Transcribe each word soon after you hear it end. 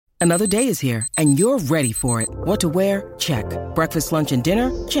Another day is here, and you're ready for it. What to wear? Check. Breakfast, lunch, and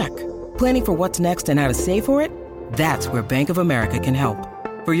dinner? Check. Planning for what's next and how to save for it? That's where Bank of America can help.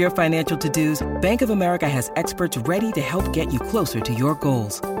 For your financial to-dos, Bank of America has experts ready to help get you closer to your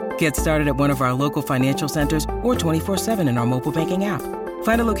goals. Get started at one of our local financial centers or 24/7 in our mobile banking app.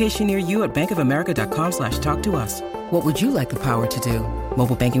 Find a location near you at bankofamerica.com/talktous. What would you like the power to do?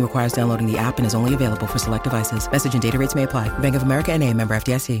 Mobile banking requires downloading the app and is only available for select devices. Message and data rates may apply. Bank of America N.A., member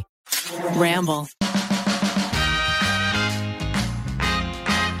FDIC. Ramble.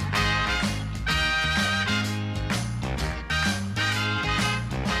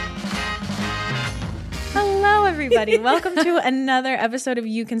 Hello, everybody. Welcome to another episode of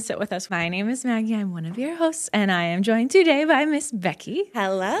You Can Sit With Us. My name is Maggie. I'm one of your hosts, and I am joined today by Miss Becky.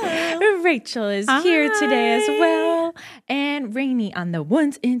 Hello. Rachel is here today as well, and Rainey on the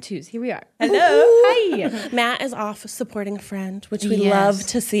ones and twos. Here we are. Hello. Hi. Matt is off supporting a friend, which we love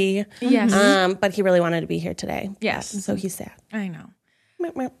to see. Yes. But he really wanted to be here today. Yes. So he's sad. I know.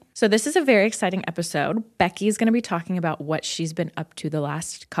 So this is a very exciting episode. Becky is going to be talking about what she's been up to the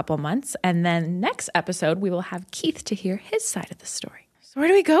last couple months. And then next episode, we will have Keith to hear his side of the story. So where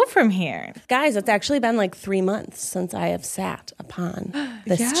do we go from here? Guys, it's actually been like 3 months since I have sat upon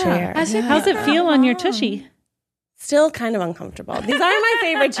this chair. How's it feel on your tushy? Still kind of uncomfortable. These are my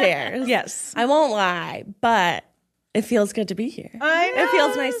favorite chairs. Yes. I won't lie, but it feels good to be here. I know. It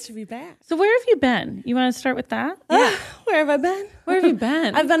feels nice to be back. So where have you been? You want to start with that? Yeah. Where have I been? Where have you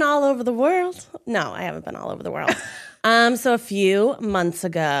been? I've been all over the world. No, I haven't been all over the world. So a few months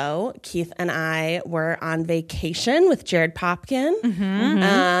ago, Keith and I were on vacation with Jared Popkin.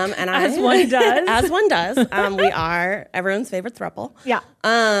 And As one does. As one does. We are everyone's favorite throuple. Yeah.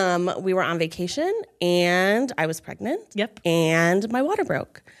 We were on vacation, and I was pregnant. Yep. And my water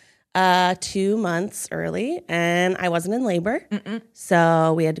broke 2 months early, and I wasn't in labor.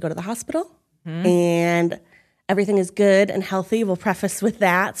 So we had to go to the hospital, and everything is good and healthy. We'll preface with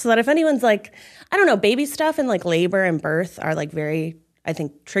that so that if anyone's like, I don't know, baby stuff and like labor and birth are like very, I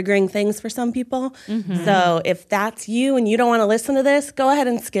think, triggering things for some people. So if that's you and you don't want to listen to this, go ahead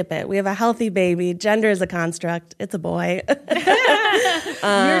and skip it. We have a healthy baby. Gender is a construct. It's a boy.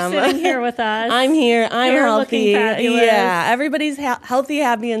 You're sitting here with us. I'm here. I'm You're healthy. looking fabulous. Yeah, everybody's healthy,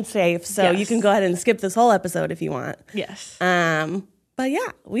 happy, and safe. So you can go ahead and skip this whole episode if you want. Yes. But yeah,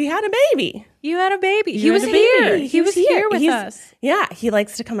 we had a baby. You had a baby. He was here. He was here with us. Yeah, he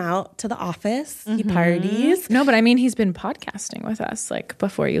likes to come out to the office. He parties. No, but I mean, he's been podcasting with us like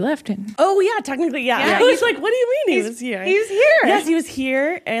before you left. And Oh yeah, technically, yeah. I was like, what do you mean he was here? he was here. Yes, he was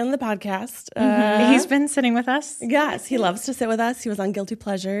here in the podcast. He's been sitting with us. Yes, he loves to sit with us. He was on Guilty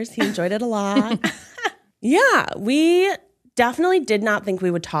Pleasures. He enjoyed it a lot. Yeah, we definitely did not think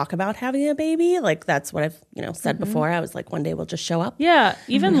we would talk about having a baby. Like that's what I've, said before. I was like, one day we'll just show up. Yeah.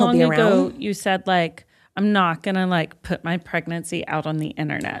 Even He'll long be ago, around. you said like, I'm not going to like put my pregnancy out on the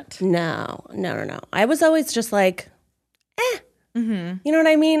internet. No. I was always just like, you know what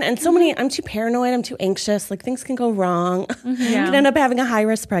I mean? And so many, I'm too paranoid. I'm too anxious. Like things can go wrong. Yeah. Could end up having a high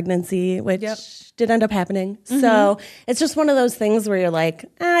risk pregnancy, which did end up happening. So it's just one of those things where you're like,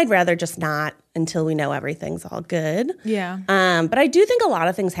 I'd rather just not until we know everything's all good. Yeah. But I do think a lot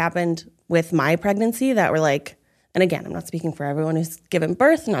of things happened with my pregnancy that were like, and again, I'm not speaking for everyone who's given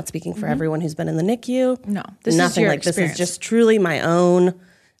birth, not speaking for everyone who's been in the NICU. No, this is Nothing your like experience. this is just truly my own.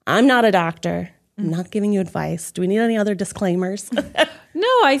 I'm not a doctor. I'm not giving you advice. Do we need any other disclaimers? No,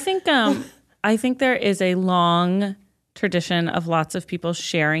 I think there is a long tradition of lots of people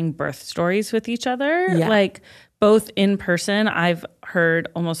sharing birth stories with each other. Yeah. Like both in person, I've heard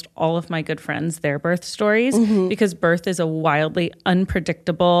almost all of my good friends their birth stories because birth is a wildly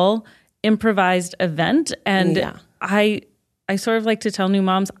unpredictable, improvised event. And I sort of like to tell new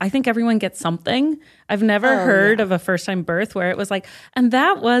moms, I think everyone gets something. I've never heard of a first-time birth where it was like, and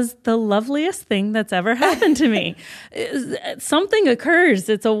that was the loveliest thing that's ever happened to me. Something occurs.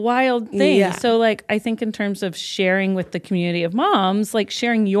 It's a wild thing. Yeah. So like, I think in terms of sharing with the community of moms, like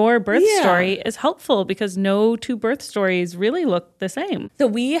sharing your birth story is helpful because no two birth stories really look the same. So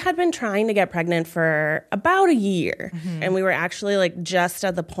we had been trying to get pregnant for about a year. And we were actually like just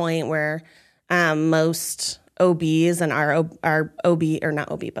at the point where most OBs and our OB, or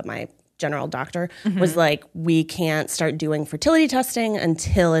not OB, but my general doctor was like, we can't start doing fertility testing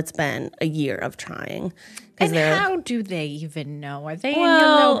until it's been a year of trying. And how do they even know? Are they in your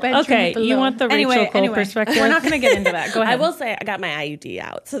Well, little bedroom? okay, with the you want the Rachel Cole perspective? We're not going to get into that. Go I ahead. will say I got my IUD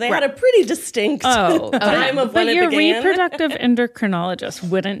out. So they had a pretty distinct time of when But it your began. reproductive endocrinologist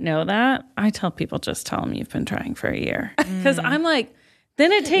wouldn't know that. I tell people just tell them you've been trying for a year. Because I'm like,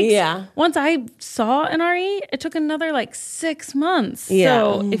 Then it takes, Yeah. once I saw an RE, it took another like 6 months. Yeah.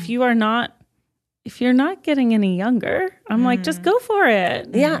 So if you're not getting any younger, I'm like, just go for it.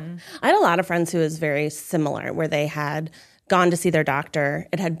 Yeah. I had a lot of friends who was very similar, where they had gone to see their doctor.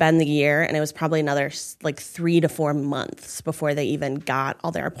 It had been the year, and it was probably another like 3 to 4 months before they even got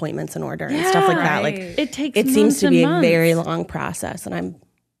all their appointments in order and stuff like that. Like It takes it seems months to and be months. a very long process, and I'm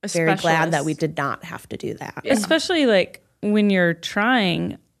very glad Specialist. that we did not have to do that. Especially like when you're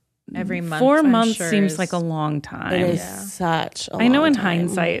trying, Every month, 4 I'm months sure seems is- like a long time. It is such a I know long in time.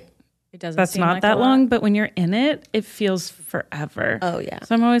 hindsight, It doesn't that's seem not like that a lot. long, but when you're in it, it feels forever. Oh, yeah.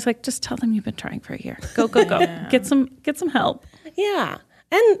 So I'm always like, just tell them you've been trying for a year. Go, go, go. Get some help. Yeah.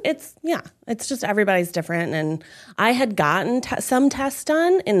 And it's just everybody's different. And I had gotten some tests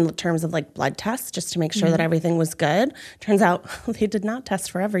done in terms of like blood tests just to make sure that everything was good. Turns out they did not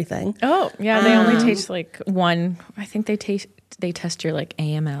test for everything. Oh, yeah. They only taste like one. I think they test your like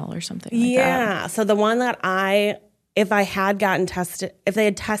AML or something like that. Yeah. So the one that if they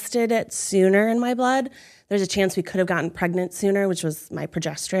had tested it sooner in my blood, there's a chance we could have gotten pregnant sooner, which was my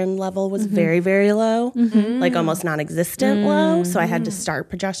progesterone level was very, very low, like almost non-existent low. So I had to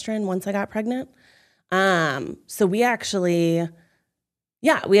start progesterone once I got pregnant. So we actually,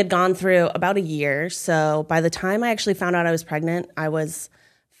 we had gone through about a year. So by the time I actually found out I was pregnant, I was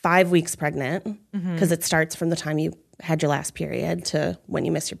 5 weeks pregnant because it starts from the time you had your last period to when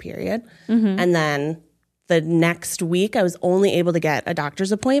you miss your period. And then the next week, I was only able to get a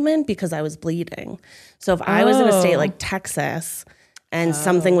doctor's appointment because I was bleeding. So if I was in a state like Texas and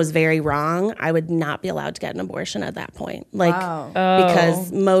something was very wrong, I would not be allowed to get an abortion at that point. Like,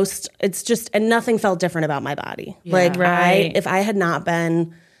 because it's just, and nothing felt different about my body. Like, if I had not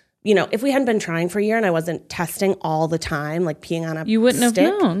been, if we hadn't been trying for a year and I wasn't testing all the time, like peeing on a You wouldn't stick,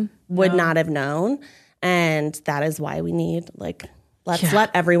 have known. Would not have known. And that is why we need, like, let's let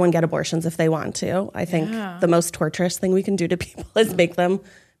everyone get abortions if they want to. I think the most torturous thing we can do to people is make them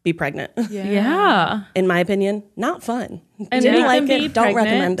be pregnant. Yeah. In my opinion, not fun. And Didn't make like them be it, don't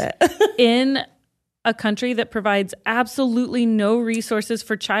recommend pregnant it. in a country that provides absolutely no resources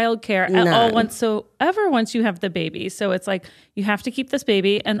for childcare at all once you have the baby. So it's like, you have to keep this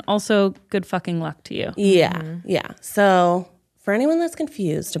baby, and also good fucking luck to you. Yeah. So for anyone that's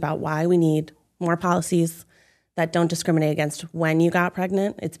confused about why we need more policies that don't discriminate against when you got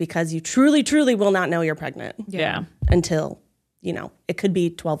pregnant, it's because you truly, truly will not know you're pregnant. Yeah. Until, it could be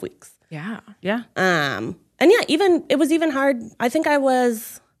 12 weeks. Yeah. Yeah. And it was even hard. I think I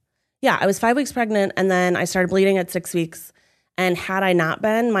was 5 weeks pregnant, and then I started bleeding at 6 weeks. And had I not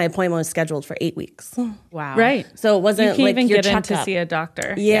been, my appointment was scheduled for 8 weeks. Wow. Right. So it wasn't You can't like even your get in checkup. to see a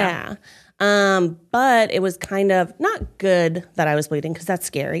doctor. Yeah. But it was kind of not good that I was bleeding, because that's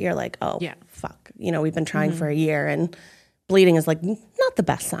scary. You're like, oh, fuck. We've been trying for a year, and bleeding is like not the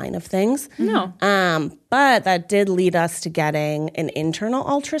best sign of things. No. But that did lead us to getting an internal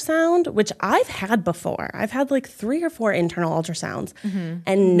ultrasound, which I've had before. I've had like 3 or 4 internal ultrasounds,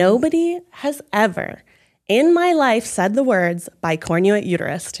 and nobody has ever in my life said the words bicornuate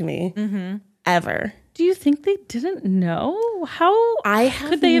uterus to me, ever. Do you think they didn't know? How I have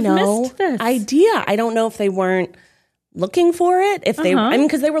could they have no missed this? idea. I don't know if they weren't looking for it. If they,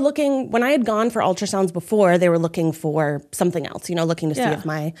 because they were looking, when I had gone for ultrasounds before, they were looking for something else, looking to see if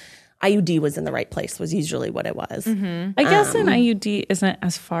my IUD was in the right place, was usually what it was. I guess an IUD isn't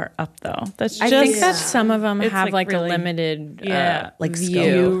as far up, though. That's just, I think that some of them it's have like really- a limited like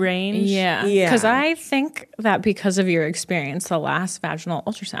view range. Yeah. Yeah. Because I think that because of your experience, the last vaginal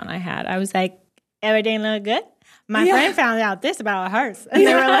ultrasound I had, I was like, everything looked good. My friend found out this about hers. And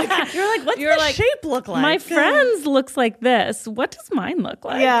they were like, You're like, what's You're the like, shape look like? My friend's looks like this. What does mine look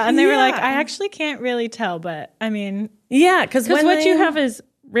like? yeah. And they were like, Yeah. I actually can't really tell, but I mean, Yeah, because What you have is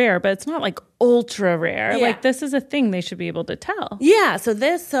rare, but it's not like ultra rare. Yeah. Like, this is a thing they should be able to tell. Yeah,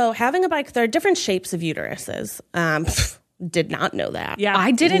 so having a there are different shapes of uteruses. Did not know that. Yeah.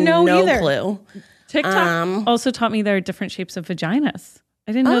 I didn't know no either. clue. TikTok also taught me there are different shapes of vaginas.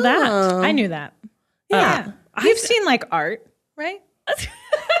 I didn't know that. I knew that. Yeah. You've seen like art, right?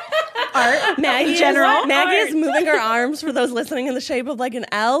 Maggie general Maggie is moving her arms for those listening in the shape of like an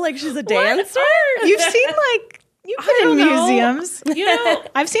L, like she's a dancer. You've seen like, you've been in don't know. museums. You know,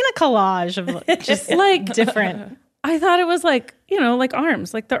 I've seen a collage of just like different. I thought it was like, like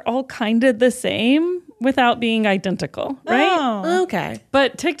arms. Like, they're all kind of the same without being identical, right? Oh. Okay.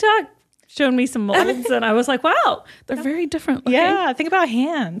 But TikTok showed me some molds, and I was like, wow, they're very different looking. Yeah, think about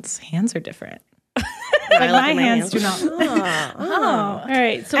hands. Hands are different. Like my hands do not. All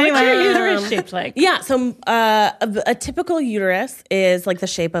right. So Anyway, what's your uterus shaped like? Yeah, so a typical uterus is like the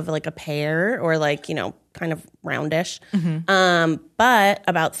shape of like a pear, or like, kind of roundish. But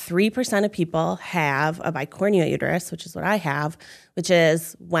about 3% of people have a bicornuate uterus, which is what I have, which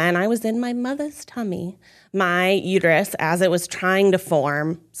is when I was in my mother's tummy, my uterus, as it was trying to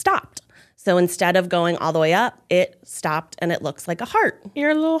form, stopped. So instead of going all the way up, it stopped and it looks like a heart.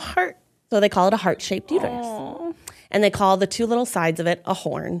 Your little heart. So they call it a heart-shaped uterus. Aww. And they call the two little sides of it a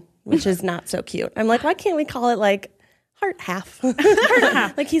horn, which is not so cute. I'm like, why can't we call it like heart half?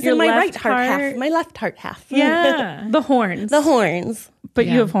 Like he's Your in my left right heart heart. half, my left heart half. Yeah. The horns. The horns. But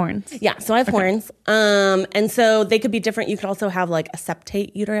you have horns. Yeah, so I have horns. And so they could be different. You could also have like a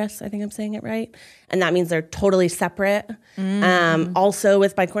septate uterus. I think I'm saying it right. And that means they're totally separate. Also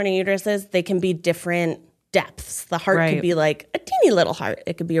with bicornuate uteruses, they can be different depths. The heart could be like a teeny little heart.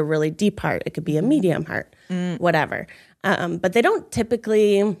 It could be a really deep heart. It could be a medium heart, whatever. But they don't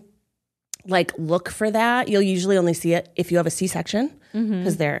typically like look for that. You'll usually only see it if you have a C-section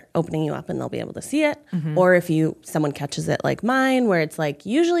because they're opening you up and they'll be able to see it. Or if someone catches it like mine, where it's like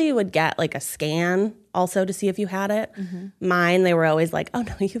usually you would get like a scan also to see if you had it. Mine, they were always like, oh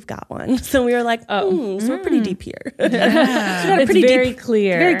no, you've got one. So we were like, so we're pretty deep here. It's very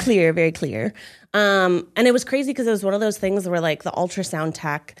clear. Very clear, very clear. And it was crazy because it was one of those things where like the ultrasound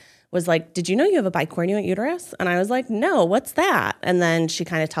tech was like, did you know you have a bicornuate uterus? And I was like, no, what's that? And then she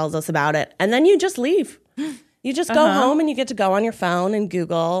kind of tells us about it. And then you just leave. You just go home and you get to go on your phone and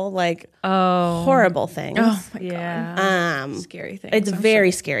Google like horrible things. Oh my God. Scary things. It's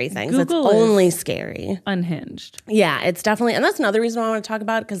very scary things. Google it's is only scary. Unhinged. Yeah, it's definitely, and that's another reason why I want to talk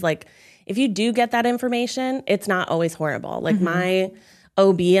about it, because like if you do get that information, it's not always horrible. Like my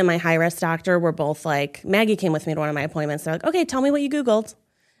OB and my high risk doctor were both like, Maggie came with me to one of my appointments. They're like, okay, tell me what you Googled.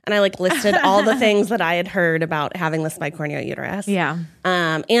 And I like listed all the things that I had heard about having this bicornuate uterus. Yeah.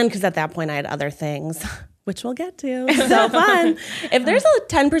 And because at that point I had other things, which we'll get to. So fun. If there's a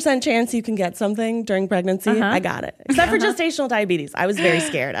 10% chance you can get something during pregnancy, I got it. Except for gestational diabetes. I was very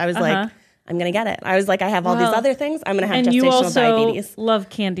scared. I was like, I'm going to get it. I was like, I have all these other things. I'm going to have And gestational you also diabetes. love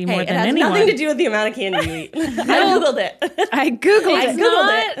candy more It than has anyone. nothing to do with the amount of candy you eat. I Googled it. I Googled It's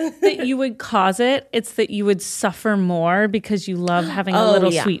not that you would cause it. It's that you would suffer more because you love having a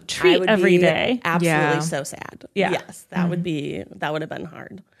little sweet I treat would every be day. Absolutely so sad. Yeah. Yes, that would have been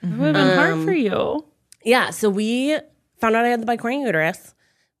hard. It would have been hard for you. Yeah, so we found out I had the bicornuate uterus.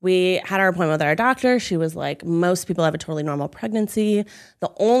 We had our appointment with our doctor. She was like, most people have a totally normal pregnancy.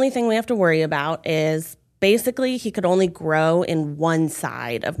 The only thing we have to worry about is basically he could only grow in one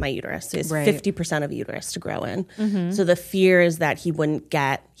side of my uterus. So he has 50% of uterus to grow in. So the fear is that he would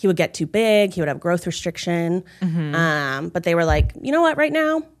get too big. He would have growth restriction. But they were like, you know what, right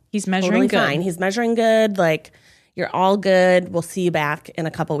now, He's measuring totally good. fine. He's measuring good. Like, you're all good. We'll see you back in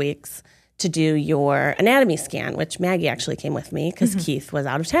a couple weeks to do your anatomy scan, which Maggie actually came with me because Keith was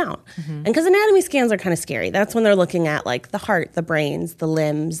out of town. And because anatomy scans are kind of scary. That's when they're looking at like the heart, the brains, the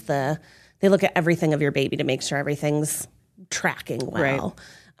limbs, they look at everything of your baby to make sure everything's tracking well.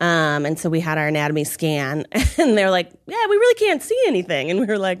 And so we had our anatomy scan and they're like, yeah, we really can't see anything. And we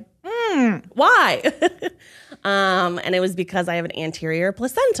were like, why? And it was because I have an anterior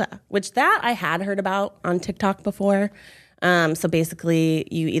placenta, which that I had heard about on TikTok before. So basically,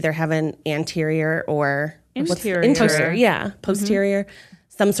 you either have an anterior or Posterior. posterior,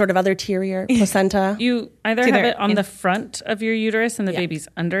 some sort of other placenta. You either have it on the front of your uterus and the baby's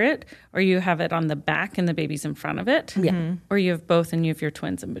under it, or you have it on the back and the baby's in front of it. Or you have both and you have your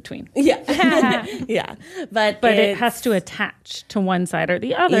twins in between. Yeah, but it has to attach to one side or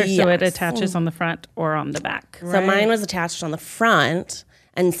the other, so it attaches on the front or on the back. So mine was attached on the front.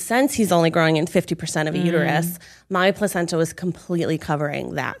 And since he's only growing in 50% of a uterus, my placenta was completely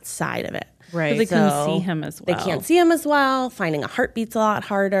covering that side of it. Right. So they couldn't see him as well. They can't see him as well. Finding a heartbeat's a lot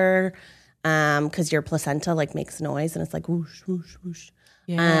harder because your placenta like makes noise and it's like whoosh, whoosh, whoosh.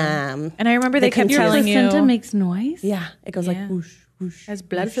 Yeah. And I remember they kept Your telling placenta you makes noise? Yeah, it goes like whoosh, whoosh. as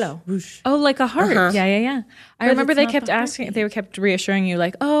blood flow. Whoosh. Oh, like a heart. Yeah. I remember it's they not kept the asking, they kept reassuring you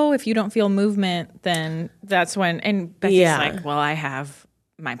like, oh, if you don't feel movement, then that's when, and Becky's like, well,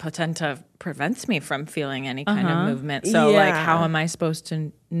 my placenta prevents me from feeling any kind of movement. So like, how am I supposed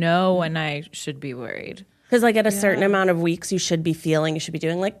to know when I should be worried? Because like at a certain amount of weeks, you should be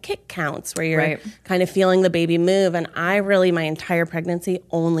doing like kick counts where you're kind of feeling the baby move. And I really, my entire pregnancy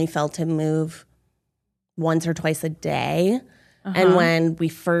only felt him move once or twice a day. And when we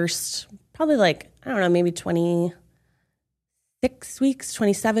first, probably like, I don't know, maybe 26 weeks,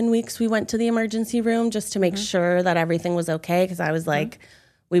 27 weeks, we went to the emergency room just to make sure that everything was okay. Because I was like,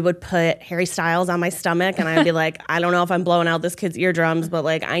 we would put Harry Styles on my stomach, and I'd be like, I don't know if I'm blowing out this kid's eardrums, but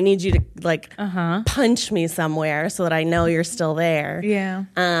like, I need you to like punch me somewhere so that I know you're still there. Yeah.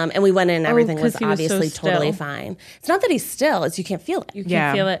 And we went in and everything was 'cause he was so obviously totally still. fine. It's not that he's still, it's you can't feel it. You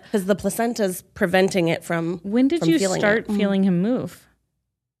can't feel it. Because the placenta's preventing it from When did from you feeling start it. feeling him move?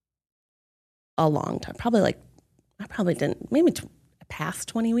 A long time. I probably didn't, maybe past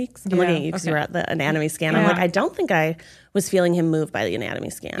 20 weeks. I'm looking at you because you were at the anatomy scan. I'm like, I don't think I was feeling him move by the anatomy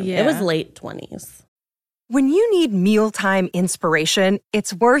scan. It was late 20s. When you need mealtime inspiration,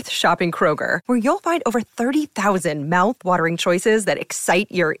 it's worth shopping Kroger, where you'll find over 30,000 mouth-watering choices that excite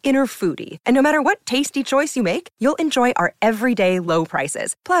your inner foodie. And no matter what tasty choice you make, you'll enjoy our everyday low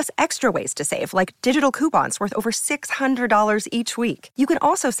prices, plus extra ways to save, like digital coupons worth over $600 each week. You can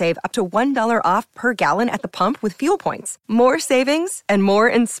also save up to $1 off per gallon at the pump with fuel points. More savings and more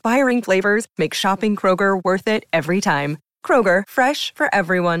inspiring flavors make shopping Kroger worth it every time. Kroger, fresh for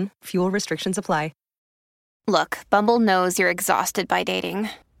everyone. Fuel restrictions apply. Look, Bumble knows you're exhausted by dating.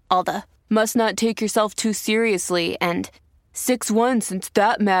 All the, must not take yourself too seriously, and 6'1" since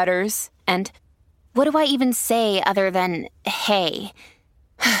that matters, and what do I even say other than, hey?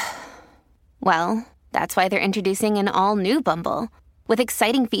 Well, that's why they're introducing an all-new Bumble, with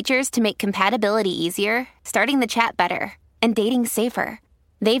exciting features to make compatibility easier, starting the chat better, and dating safer.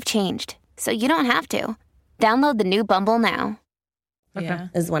 They've changed, so you don't have to. Download the new Bumble now. Yeah.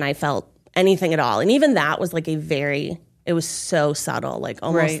 Is when I felt anything at all. And even that was like it was so subtle, like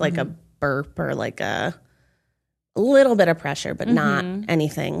almost like a burp or like a little bit of pressure, but not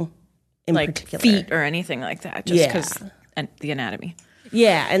anything in Like particular. feet or anything like that, just because the anatomy.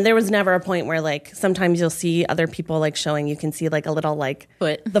 Yeah, and there was never a point where like sometimes you'll see other people like showing you can see like a little like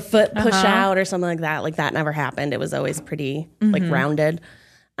the foot push out or something like that. Like that never happened. It was always pretty like rounded.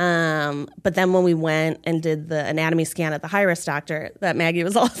 But then when we went and did the anatomy scan at the high-risk doctor, that Maggie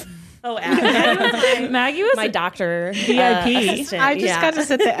was also... Maggie was my doctor VIP. assistant. I just got to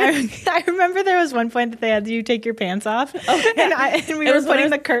sit there. I remember there was one point that they had you take your pants off, and we were putting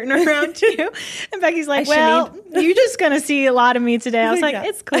the curtain around you. And Becky's like, "Well, you're just gonna see a lot of me today." I was like,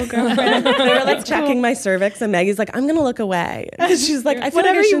 "It's cool, girlfriend." They were like checking my cervix, and Maggie's like, "I'm gonna look away." She's like, "I feel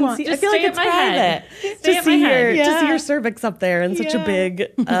like I shouldn't see. I feel like it's private to see your cervix up there in such a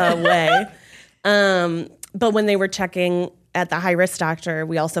big way." But when they were checking at the high-risk doctor,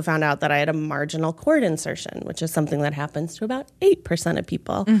 we also found out that I had a marginal cord insertion, which is something that happens to about 8% of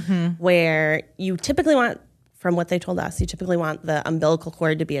people, where you typically want, from what they told us, you typically want the umbilical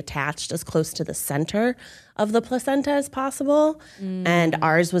cord to be attached as close to the center of the placenta as possible. And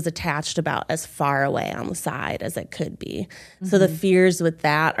ours was attached about as far away on the side as it could be. So the fears with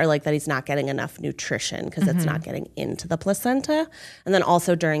that are like that he's not getting enough nutrition because it's not getting into the placenta. And then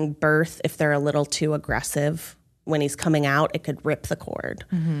also during birth, if they're a little too aggressive, when he's coming out, it could rip the cord.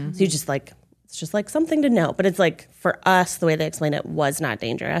 So you just like, it's just like something to know. But it's like, for us, the way they explained it was not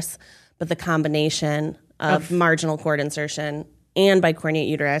dangerous. But the combination of marginal cord insertion and bicornuate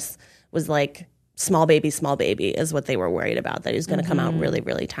uterus was like small baby is what they were worried about, that he was going to come out really,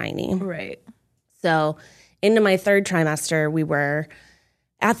 really tiny. Right. So into my third trimester, we were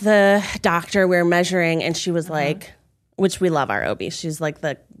at the doctor, we were measuring, and she was like, which we love our OB. She's like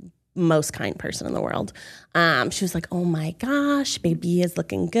the most kind person in the world. She was like, "Oh my gosh, baby is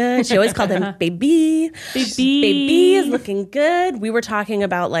looking good." She always called him baby. Baby is looking good. We were talking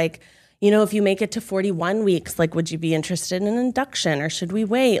about like, you know, if you make it to 41 weeks, like, would you be interested in an induction or should we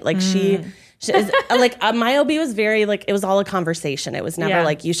wait? Like she is like, my OB was very like, it was all a conversation. It was never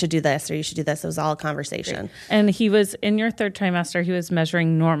like, you should do this or you should do this. It was all a conversation. And he was in your third trimester, he was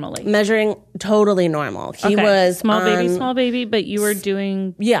measuring normally. Measuring totally normal. He was small baby, but you were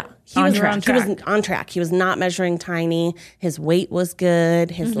doing he was on track. He was on track. He was not measuring tiny. His weight was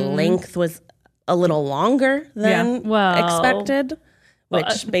good. His length was a little longer than expected.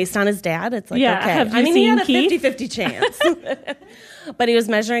 Which, based on his dad, it's like, okay. I mean, he had a 50-50 chance. But he was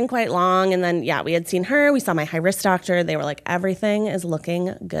measuring quite long. And then, we had seen her. We saw my high-risk doctor. They were like, everything is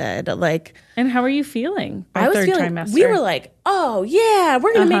looking good. Like, and how are you feeling by I was third feeling, trimester? we were like, oh, yeah,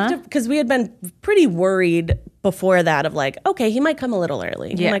 we're going to make it. Because we had been pretty worried before that of like, okay, he might come a little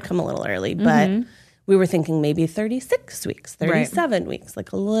early. He might come a little early. But we were thinking maybe 36 weeks, 37 weeks,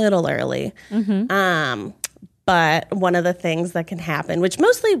 like a little early. But one of the things that can happen, which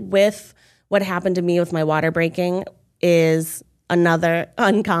mostly with what happened to me with my water breaking, is another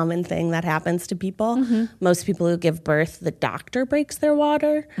uncommon thing that happens to people. Most people who give birth, the doctor breaks their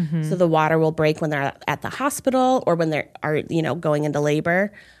water. So the water will break when they're at the hospital or when they are, going into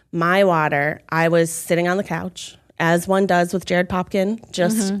labor. My water, I was sitting on the couch, as one does with Jared Popkin,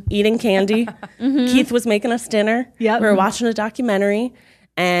 just eating candy. Keith was making us dinner. We were watching a documentary.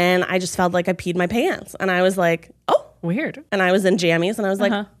 And I just felt like I peed my pants. And I was like, oh. Weird. And I was in jammies and I was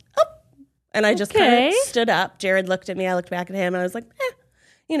like, oh. And I just kind of stood up. Jared looked at me. I looked back at him and I was like,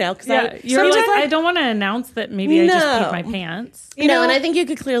 because you're like, I don't want to announce that maybe I just peed my pants. And I think you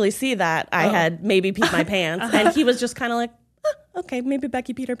could clearly see that I had maybe peed my pants. And he was just kind of like, okay, maybe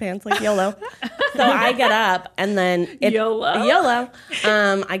Becky peed her pants, like YOLO. So I get up and then YOLO.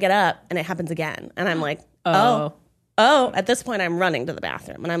 I get up and it happens again. And I'm like, oh. At this point I'm running to the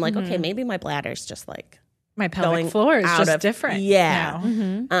bathroom and I'm like, okay, maybe my bladder's just like, my pelvic floor is just different. Yeah.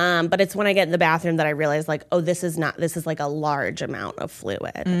 But it's when I get in the bathroom that I realize like, this is like a large amount of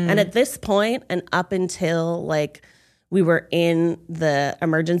fluid. And at this point and up until like we were in the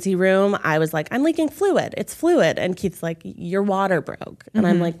emergency room, I was like, I'm leaking fluid. It's fluid. And Keith's like, your water broke. And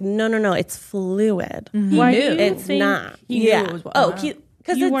I'm like, no, it's fluid. Why do you it's think not. He knew it was water?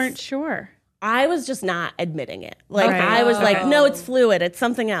 Because you weren't sure. I was just not admitting it. Like I was like, no, it's fluid. It's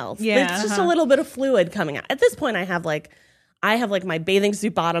something else. Yeah, it's just a little bit of fluid coming out. At this point, I have like my bathing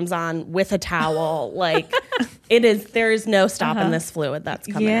suit bottoms on with a towel. Like there is no stopping this fluid that's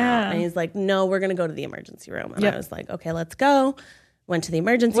coming out. And he's like, no, we're gonna go to the emergency room. And I was like, okay, let's go. Went to the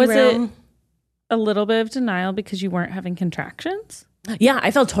emergency room. Was it a little bit of denial because you weren't having contractions? Yeah, I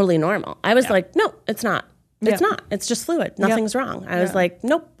felt totally normal. I was like, no, it's not. It's not. It's just fluid. Nothing's wrong. I was like,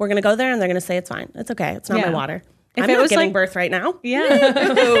 nope, we're going to go there and they're going to say it's fine. It's okay. It's not my water. I'm not giving birth right now. Yeah.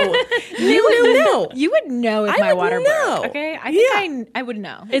 You would know. You would know if my water broke. Okay. I think I would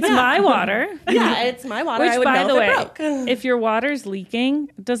know. It's my water. Yeah, it's my water. Which, I would by know the if way, it broke. if your water's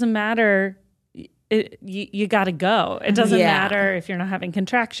leaking, it doesn't matter. You got to go. It doesn't matter if you're not having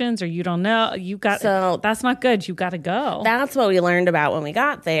contractions or you don't know. That's not good. You got to go. That's what we learned about when we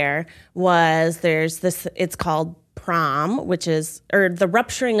got there was there's this, it's called PROM, which is, or the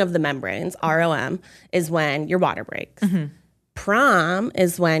rupturing of the membranes, ROM, is when your water breaks. PROM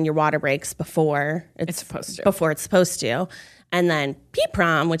is when your water breaks before it's supposed to. And then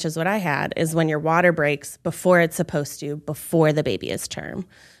PPROM, which is what I had, is when your water breaks before it's supposed to, before the baby is term.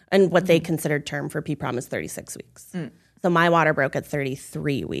 And what they considered term for PPROM is 36 weeks. So my water broke at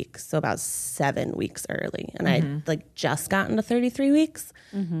 33 weeks, so about 7 weeks early. And I'd like just gotten to 33 weeks.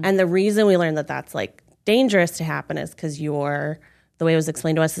 And the reason we learned that that's like dangerous to happen is because the way it was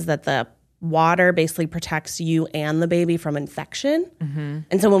explained to us is that the water basically protects you and the baby from infection.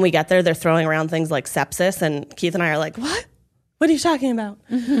 And so when we get there, they're throwing around things like sepsis. And Keith and I are like, what? What are you talking about?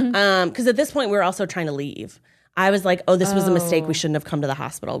 Because at this point, we were also trying to leave. I was like, this was a mistake. We shouldn't have come to the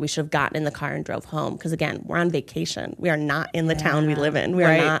hospital. We should have gotten in the car and drove home. Because again, we're on vacation. We are not in the town we live in. We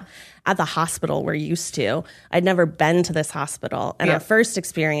are not at the hospital we're used to. I'd never been to this hospital. And our first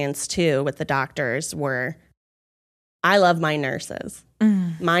experience too with the doctors I love my nurses.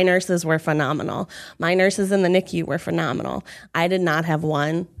 My nurses were phenomenal. My nurses in the NICU were phenomenal. I did not have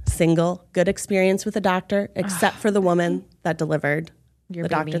one single good experience with a doctor except for the woman that delivered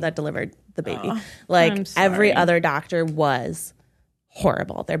doctor that delivered the baby. Every other doctor was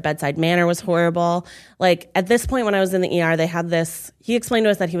horrible. Their bedside manner was horrible. Like at this point when I was in the ER, they had this, he explained to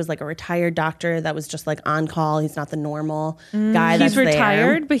us that he was like a retired doctor that was just like on call. He's not the normal guy that's there. He's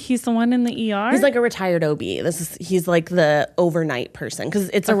retired, but he's the one in the ER? He's like a retired OB. He's like the overnight person because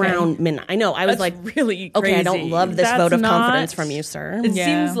it's around midnight. I know. I was like, really crazy. Okay, I don't love this vote of confidence from you, sir. It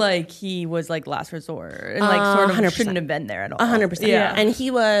seems like he was like last resort and like sort of 100%. Shouldn't have been there at all. 100%. Yeah. And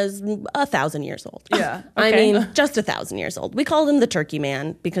he was 1,000 years old. Yeah. I mean, just 1,000 years old. We called him the turkey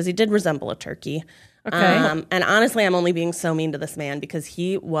man because he did resemble a turkey. Okay. And honestly, I'm only being so mean to this man because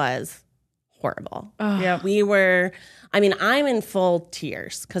he was horrible. I'm in full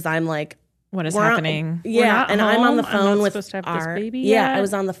tears because I'm like, what is happening? And I'm on the phone with supposed to have this baby Yeah, yet? I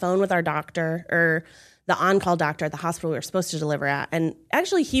was on the phone with our doctor or the on-call doctor at the hospital we were supposed to deliver at. And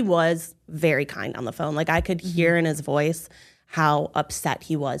actually, he was very kind on the phone. Like I could hear in his voice how upset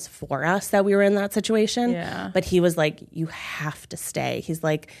he was for us that we were in that situation. Yeah. But he was like, you have to stay. He's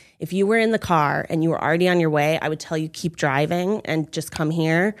like, if you were in the car and you were already on your way, I would tell you keep driving and just come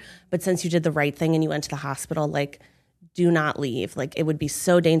here. But since you did the right thing and you went to the hospital, like, do not leave. Like, it would be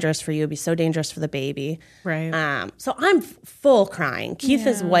so dangerous for you. It'd be so dangerous for the baby. Right. So I'm full crying. Keith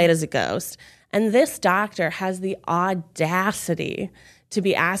is white as a ghost. And this doctor has the audacity to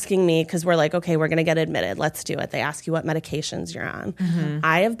be asking me, because we're like, okay, we're going to get admitted. Let's do it. They ask you what medications you're on.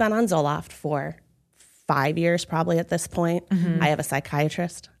 I have been on Zoloft for 5 years probably at this point. I have a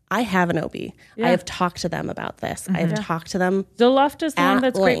psychiatrist. I have an OB. I have talked to them about this. I have talked to them. Zoloft is the one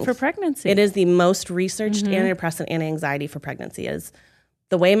that's length. great for pregnancy. It is the most researched antidepressant and anxiety for pregnancy. Is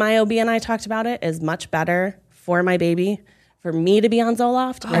the way my OB and I talked about it is much better for my baby, for me to be on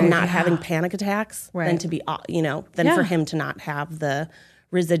Zoloft and not having panic attacks than to be, than for him to not have the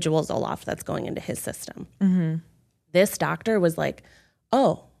residual Zoloft that's going into his system. Mm-hmm. This doctor was like,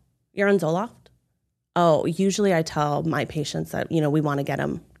 oh, you're on Zoloft? Oh, usually I tell my patients that, we want to get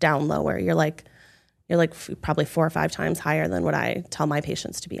them down lower. You're like probably 4 or 5 times higher than what I tell my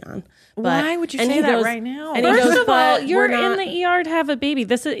patients to be on. Why would you say that right now? First of all, you're in the ER to have a baby.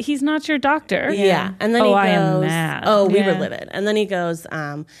 He's not your doctor. Yeah. And then he goes, I am mad. Oh, we were livid. And then he goes,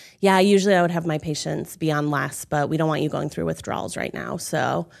 usually I would have my patients be on less, but we don't want you going through withdrawals right now.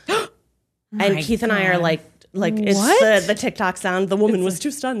 So, and Keith and I are like it's the TikTok sound. The woman was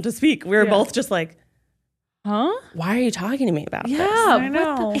too stunned to speak. We were both just like, huh? Why are you talking to me about this? I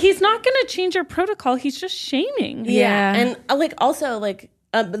know. He's not going to change your protocol. He's just shaming. Yeah. And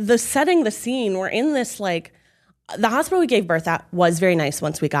the setting the scene, we're in this the hospital we gave birth at was very nice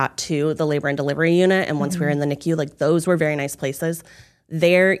once we got to the labor and delivery unit. And once we were in the NICU, those were very nice places.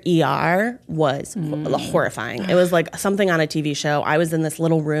 Their ER was horrifying. It was like something on a TV show. I was in this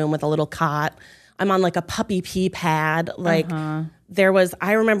little room with a little cot. I'm on a puppy pee pad. I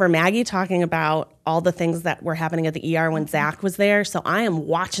remember Maggie talking about all the things that were happening at the ER when Zach was there. So I am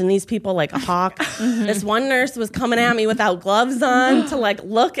watching these people like a hawk. This one nurse was coming at me without gloves on to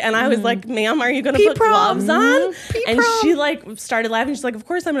look. And I was like, ma'am, are you going to put gloves on? And she started laughing. She's like, of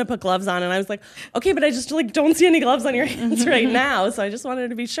course I'm going to put gloves on. And I was like, okay, but I just don't see any gloves on your hands right now. So I just wanted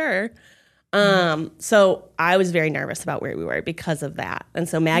to be sure. So I was very nervous about where we were because of that. And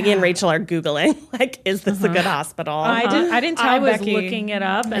so Maggie and Rachel are Googling, is this a good hospital? I didn't tell I was Becky. looking it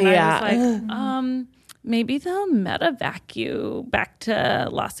up and I was like, maybe they'll medevac you back to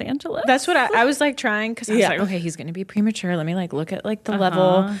Los Angeles. That's what I was trying because I was like, okay, he's going to be premature. Let me look at the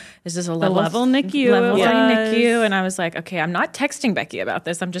level. Is this a level NICU? Level 3 NICU. And I was like, okay, I'm not texting Becky about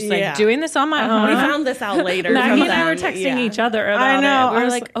this. I'm just doing this on my own. We found this out later. Maggie and I were texting each other about it. We were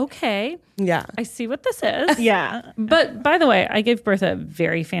like, okay. Yeah. I see what this is. Yeah. But by the way, I gave birth at a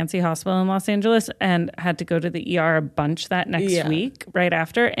very fancy hospital in Los Angeles and had to go to the ER a bunch that next week right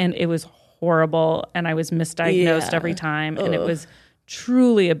after. And it was horrible. And I was misdiagnosed every time. And it was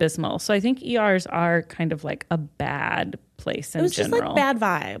truly abysmal. So I think ERs are kind of a bad place in general. It was just bad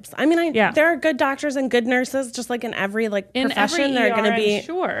vibes. I mean, there are good doctors and good nurses, just in every profession. They're going to be.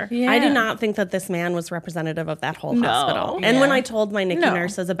 Sure. Yeah. I do not think that this man was representative of that whole hospital. And when I told my NICU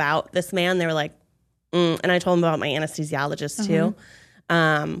nurses about this man, they were like, and I told them about my anesthesiologist too.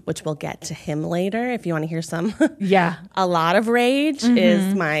 Which we'll get to him later if you want to hear some. A lot of rage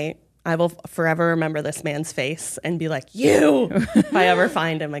is I will forever remember this man's face and be like, you, if I ever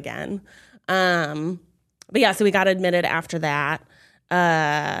find him again. But so we got admitted after that.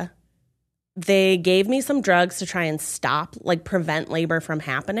 They gave me some drugs to try and stop, prevent labor from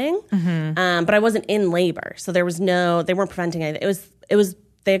happening. But I wasn't in labor. So they weren't preventing anything.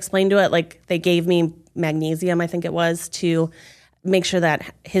 They explained to it, they gave me magnesium, I think it was, to make sure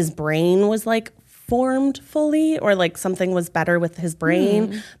that his brain was formed fully, or something was better with his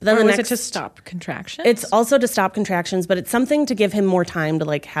brain. But then was it to stop contractions? It's also to stop contractions, but it's something to give him more time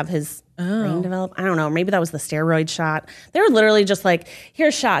to have his brain develop. I don't know. Maybe that was the steroid shot. They were literally just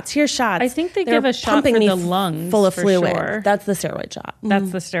here's shots. I think they give a shot for the lungs full of fluid. Sure. That's the steroid shot.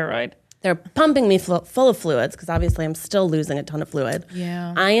 That's the steroid. They're pumping me full of fluids because obviously I'm still losing a ton of fluid.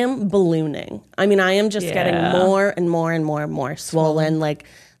 Yeah. I am ballooning. I mean, I am just getting more and more and more and more swollen.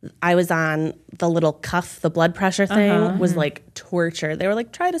 I was on the little cuff, the blood pressure thing was torture. They were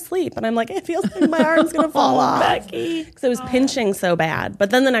try to sleep. And I'm it feels like my arm's going to fall off. Becky. Because it was pinching so bad. But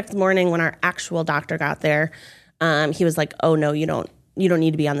then the next morning when our actual doctor got there, he was like, oh no, you don't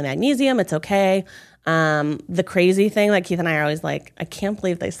need to be on the magnesium. It's okay. The crazy thing, Keith and I are always I can't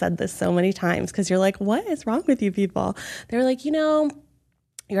believe they said this so many times. Because you're what is wrong with you people? They were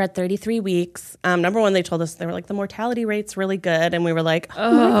you're at 33 weeks. Number one, they told us, they were the mortality rate's really good. And we were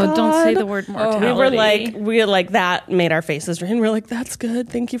oh don't say the word mortality. We were that made our faces ring. We were that's good.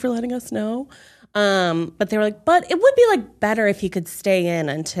 Thank you for letting us know. But they were but it would be better if he could stay in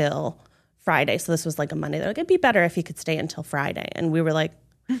until Friday. So this was a Monday. They're it'd be better if he could stay until Friday. And we were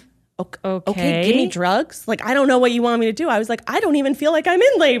okay, give me drugs. I don't know what you want me to do. I was I don't even feel I'm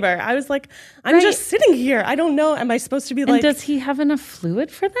in labor. I was I'm just sitting here. I don't know. Am I supposed to be And does he have enough fluid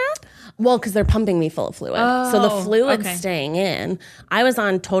for that? Well, because they're pumping me full of fluid. So the fluid's staying in. I was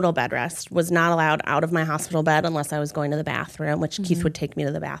on total bed rest, was not allowed out of my hospital bed unless I was going to the bathroom, which Keith would take me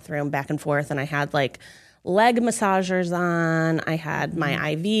to the bathroom back and forth. And I had leg massagers on. I had my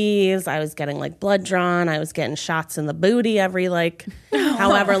IVs. I was getting blood drawn. I was getting shots in the booty every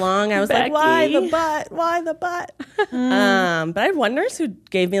however long. I was why the butt? Why the butt? But I had one nurse who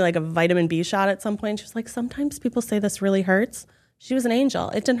gave me a vitamin B shot at some point. She was sometimes people say this really hurts. She was an angel.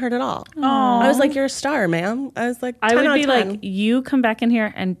 It didn't hurt at all. I was like, you're a star, ma'am. I was like, 10 I would out be of 10. like, you come back in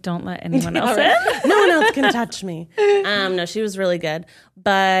here and don't let anyone else in. No one else can touch me. No, she was really good.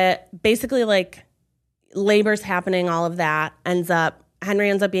 But basically, like, labor's happening, all of that. Henry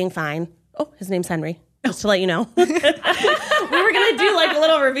ends up being fine. Oh, his name's Henry. Just to let you know. We were going to do like a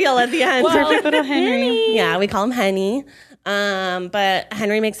little reveal at the end. Perfect little Henry. Yeah, we call him Henny. But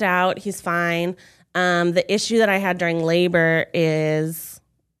Henry makes it out. He's fine. The issue that I had during labor is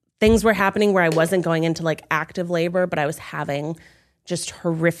things were happening where I wasn't going into like active labor, but I was having just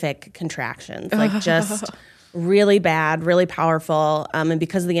horrific contractions, like just really bad, really powerful. And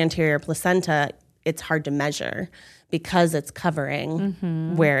because of the anterior placenta, it's hard to measure because it's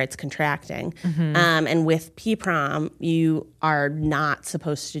covering where it's contracting. And with PPROM, you are not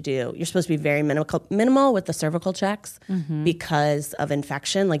supposed to you're supposed to be very minimal with the cervical checks because of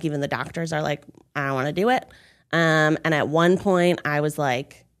infection. Like even the doctors are like, I don't want to do it. And at one point I was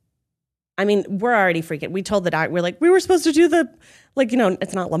like, I mean, we're already freaking. We told the doc, we're like, we were supposed to do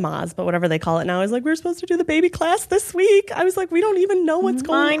it's not Lamaze, but whatever they call it now. I was like, we were supposed to do the baby class this week. I was like, we don't even know what's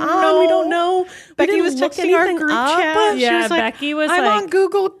going on. We don't know. Becky was texting our group chat. Yeah, she was like, Becky was I'm like, on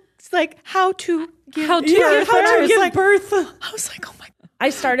Google. It's like how to give birth. I was like, oh my God. I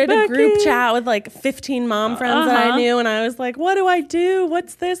started a group chat with like 15 mom friends that I knew, and I was like, what do I do?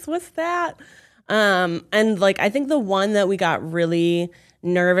 What's this? What's that? And like, I think the one that we got really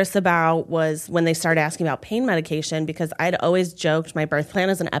nervous about was when they started asking about pain medication, because I'd always joked my birth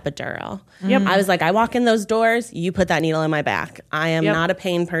plan is an epidural. I was like, I walk in those doors, you put that needle in my back. I am not a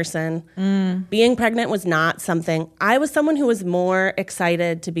pain person. Being pregnant was not something. I was someone who was more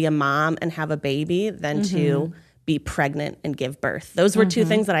excited to be a mom and have a baby than to be pregnant and give birth. Those were two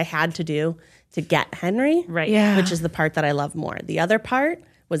things that I had to do to get Henry, which is the part that I love more. The other part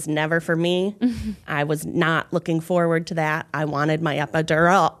was never for me. I was not looking forward to that. I wanted my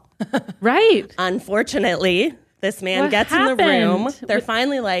epidural. right. Unfortunately, this man gets in the room. They're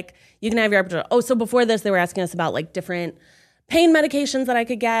finally like, you can have your epidural. Oh, so before this, they were asking us about like different pain medications that I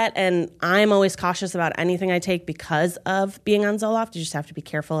could get. And I'm always cautious about anything I take because of being on Zoloft. You just have to be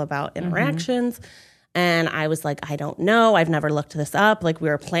careful about interactions. And I was like, I don't know. I've never looked this up. Like we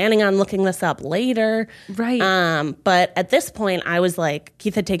were planning on looking this up later. Right. But at this point, I was like,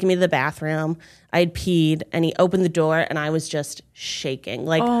 Keith had taken me to the bathroom. I had peed and he opened the door and I was just shaking,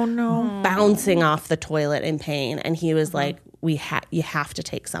 like bouncing off the toilet in pain. And he was like, you have to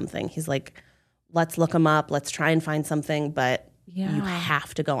take something. He's like, let's look him up. Let's try and find something. But you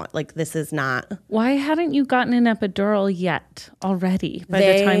have to go on. Like, this is not. Why hadn't you gotten an epidural yet already by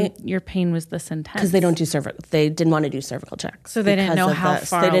the time your pain was this intense? Because they don't do they didn't want to do cervical checks. So they didn't know how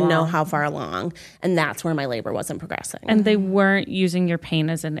far They didn't know how far along. And that's where my labor wasn't progressing. And they weren't using your pain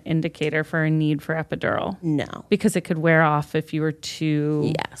as an indicator for a need for epidural? No. Because it could wear off if you were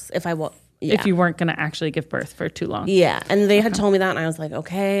too... Yes. If you weren't going to actually give birth for too long. Yeah. And they had told me that and I was like,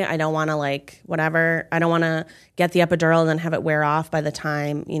 okay, I don't want to like, whatever. I don't want to get the epidural and then have it wear off by the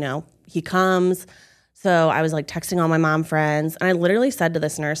time, he comes. So I was like texting all my mom friends. And I literally said to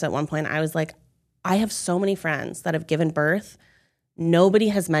this nurse at one point, I was like, I have so many friends that have given birth. Nobody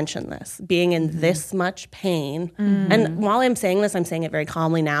has mentioned this, being in this much pain. And while I'm saying this, I'm saying it very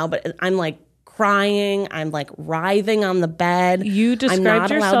calmly now, but I'm like, crying. I'm like writhing on the bed. You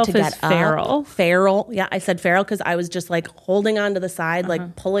described yourself as feral. Feral. Yeah, I said feral because I was just like holding on to the side,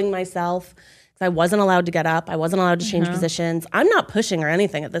 like pulling myself. Because I wasn't allowed to get up. I wasn't allowed to change positions. I'm not pushing or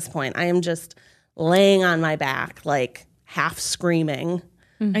anything at this point. I am just laying on my back, like half screaming.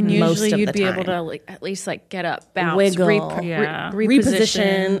 And usually you'd be able to like at least like get up, bounce, wiggle,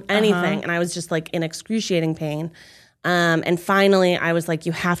 reposition, anything. And I was just like in excruciating pain. And finally, I was like,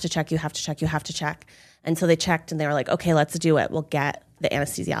 you have to check. And so they checked and they were like, okay, let's do it. We'll get the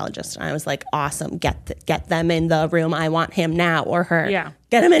anesthesiologist. And I was like, awesome. Get them in the room. I want him now or her. Yeah.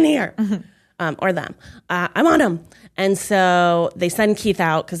 Get him in here. Or them. I want him. And so they send Keith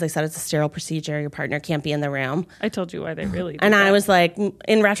out because they said it's a sterile procedure. Your partner can't be in the room. I told you why they really did And that. I was like,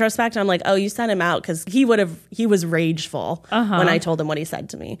 in retrospect, I'm like, oh, you sent him out because he was rageful when I told him what he said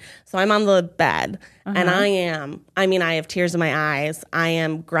to me. So I'm on the bed and I have tears in my eyes. I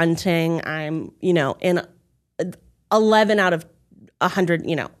am grunting. I'm, in 11 out of 100,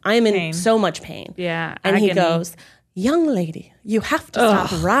 I am in so much pain. Yeah. And agony. he goes, young lady, you have to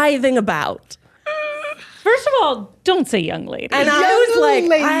stop writhing about. First of all, don't say young lady. And I was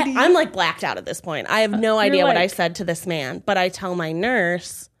like, I'm like blacked out at this point. I have no idea what I said to this man. But I tell my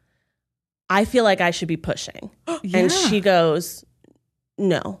nurse, I feel like I should be pushing. And she goes,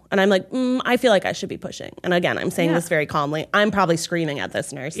 no. And I'm like, I feel like I should be pushing. And again, I'm saying this very calmly. I'm probably screaming at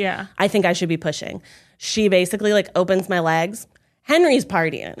this nurse. Yeah. I think I should be pushing. She basically like opens my legs Henry's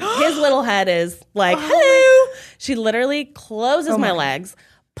partying. His little head is like, hello. She literally closes my legs,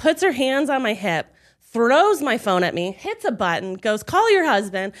 puts her hands on my hip, throws my phone at me, hits a button, goes, call your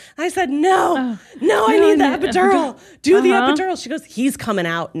husband. I said, no, I need the epidural. Do the epidural. She goes, he's coming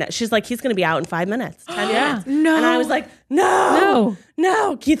out. She's like, he's going to be out in 5 minutes, 10 minutes. No. And I was like, no.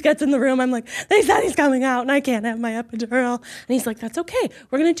 Keith gets in the room. I'm like, they said he's coming out and I can't have my epidural. And he's like, that's okay.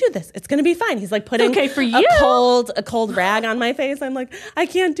 We're going to do this. It's going to be fine. He's like putting a cold rag on my face. I'm like, I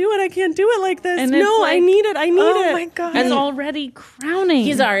can't do it like this. And no, I need it. Oh my God. And already crowning.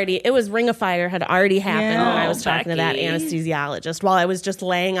 It was Ring of Fire had already happened when I was talking to that anesthesiologist while I was just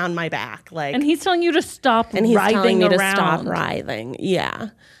laying on my back. And he's telling you to stop and he's writhing telling me around. to stop writhing. Yeah.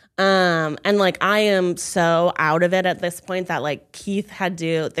 And like, I am so out of it at this point that like Keith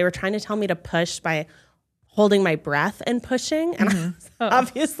they were trying to tell me to push by holding my breath and pushing. And I was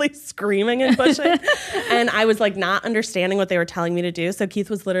obviously screaming and pushing. And I was like not understanding what they were telling me to do. So Keith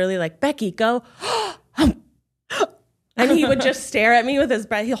was literally like, Becky, go. And he would just stare at me with his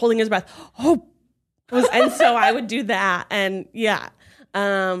breath, holding his breath. And so I would do that. And yeah.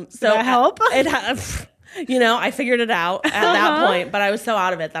 So did that help? I figured it out at that point, but I was so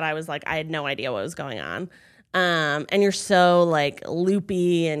out of it that I was like, I had no idea what was going on. And you're so like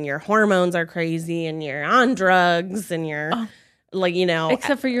loopy and your hormones are crazy and you're on drugs and you're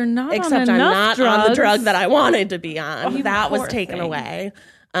except I'm not on the drug that I wanted to be on. That was taken away.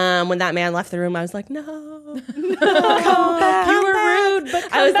 When that man left the room, I was like, no, come back. You were rude,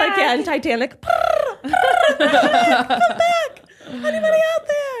 but I was like, yeah, in Titanic, come back. Anybody out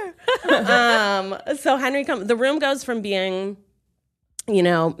there? So Henry the room goes from being,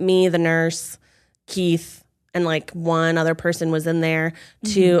 me, the nurse, Keith, and like one other person was in there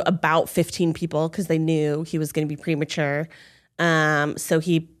to about 15 people because they knew he was going to be premature. So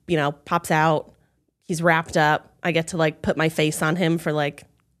he, pops out. He's wrapped up. I get to like put my face on him for like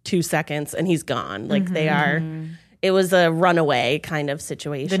 2 seconds and he's gone. Like it was a runaway kind of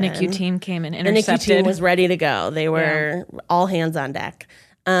situation. The NICU team came and intercepted. The NICU team was ready to go. They were all hands on deck.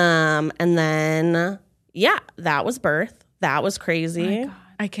 And then, that was birth. That was crazy. Oh,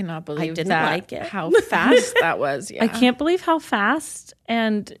 I cannot believe I didn't like it. How fast that was. Yeah. I can't believe how fast.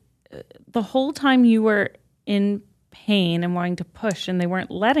 And the whole time you were in pain and wanting to push and they weren't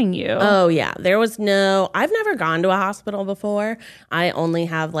letting you. Oh yeah. I've never gone to a hospital before. I only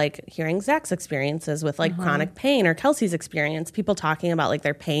have like hearing Zach's experiences with like chronic pain or Kelsey's experience, people talking about like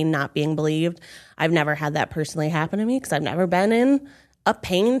their pain not being believed. I've never had that personally happen to me because I've never been in a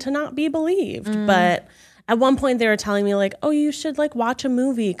pain to not be believed. But at one point they were telling me like, oh, you should like watch a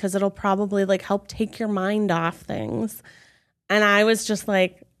movie because it'll probably like help take your mind off things. And I was just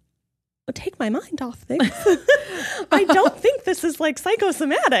like, take my mind off things. I don't think this is like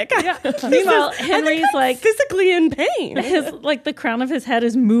psychosomatic. Yeah. Meanwhile, Henry's like physically in pain. The crown of his head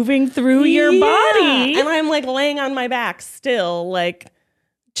is moving through your body. And I'm like laying on my back still, like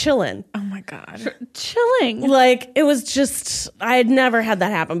chilling. Oh my God. Chilling. Like it was just, I had never had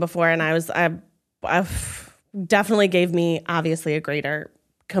that happen before. And I definitely gave me obviously a greater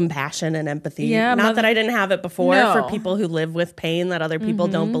compassion and empathy. Yeah, not that I didn't have it before for people who live with pain that other people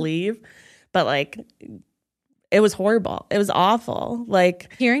don't believe, but like it was horrible. It was awful.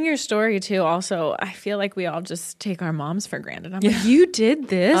 Like hearing your story too. Also, I feel like we all just take our moms for granted. I'm like, you did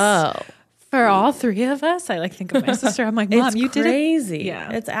this for all three of us. I like think of my sister. I'm like, Mom, you did it. Crazy.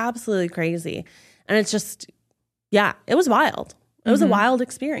 Yeah, it's absolutely crazy, and it's just it was wild. It was a wild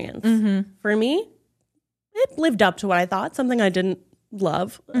experience for me. It lived up to what I thought. Something I didn't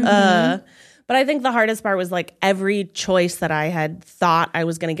love. But I think the hardest part was like every choice that I had thought I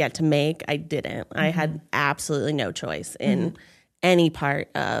was going to get to make, I didn't. I had absolutely no choice in any part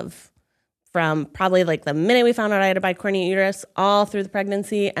from probably like the minute we found out I had a bicornuate uterus, all through the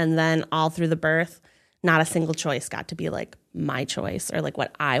pregnancy, and then all through the birth. Not a single choice got to be like my choice or like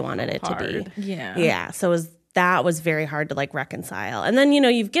what I wanted it to be. Yeah. Yeah. So that was very hard to like reconcile. And then,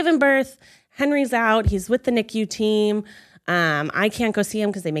 you've given birth. Henry's out. He's with the NICU team. I can't go see him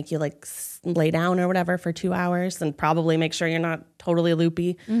because they make you like lay down or whatever for 2 hours and probably make sure you're not totally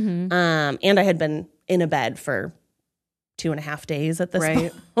loopy. And I had been in a bed for 2.5 days at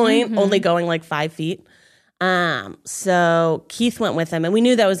this point, only going like 5 feet. So Keith went with him and we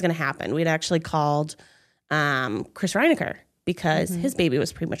knew that was going to happen. We'd actually called Chris Reinecker because his baby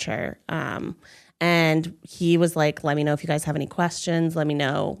was premature. And he was like, let me know if you guys have any questions. Let me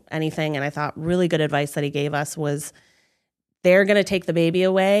know anything. And I thought really good advice that he gave us was they're going to take the baby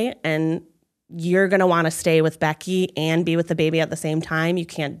away and you're going to want to stay with Becky and be with the baby at the same time. You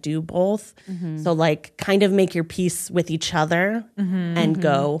can't do both. So like kind of make your peace with each other and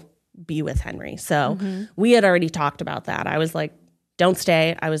go be with Henry. So we had already talked about that. I was like, don't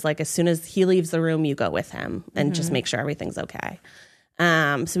stay. I was like, as soon as he leaves the room, you go with him and just make sure everything's okay.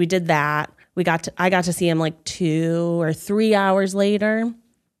 So we did that. I got to see him like 2 or 3 hours later.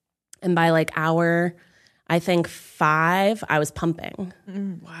 And by like hour, I think 5, I was pumping.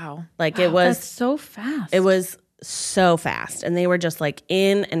 Wow. Like it was That's so fast. It was so fast. And they were just like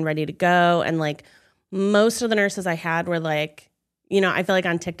in and ready to go. And like most of the nurses I had were like, you know, I feel like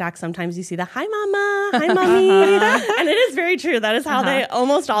on TikTok, sometimes you see the hi mama, hi mommy. And it is very true. That is how they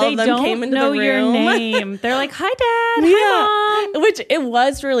almost all of them came into the room. They don't know your name. They're like, hi dad, hi mom. Which it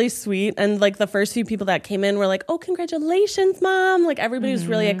was really sweet. And like the first few people that came in were like, oh, congratulations, mom. Like everybody was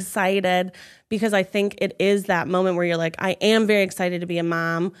really excited because I think it is that moment where you're like, I am very excited to be a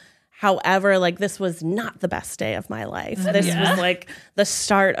mom. However, like this was not the best day of my life. This was like the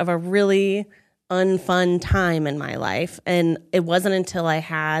start of a really unfun time in my life. And it wasn't until I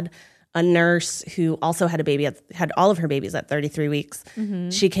had a nurse who also had a baby, had all of her babies at 33 weeks.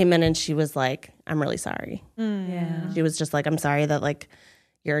 She came in and she was like, I'm really sorry. Yeah. She was just like, I'm sorry that like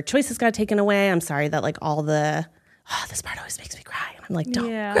your choices got taken away. I'm sorry that like all the, this part always makes me cry. And I'm like,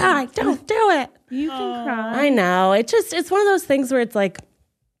 don't cry, don't do it. You can cry. I know. It's one of those things where it's like,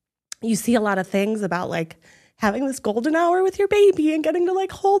 you see a lot of things about like having this golden hour with your baby and getting to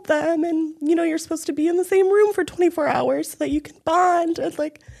like hold them. And, you know, you're supposed to be in the same room for 24 hours so that you can bond. And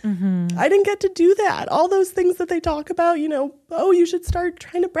like, I didn't get to do that. All those things that they talk about, you know, oh, you should start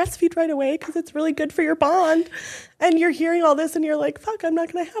trying to breastfeed right away because it's really good for your bond. And you're hearing all this and you're like, fuck, I'm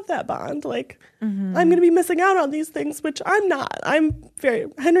not going to have that bond. Like, I'm going to be missing out on these things, which I'm not.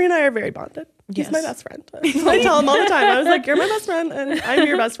 Henry and I are very bonded. He's my best friend. I tell him all the time. I was like, you're my best friend and I'm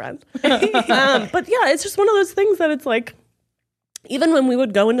your best friend. But yeah, it's just one of those things that it's like, even when we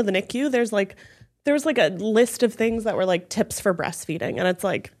would go into the NICU, there was like a list of things that were like tips for breastfeeding. And it's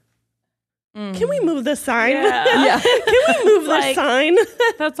like, can we move this sign? Yeah. Can we move this sign?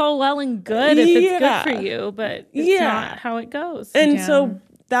 That's all well and good if it's good for you, but it's not how it goes. And so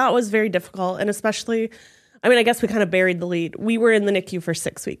that was very difficult. And especially, I mean, I guess we kind of buried the lead. We were in the NICU for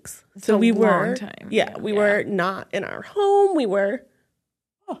 6 weeks. So we were, long time. We were not in our home. You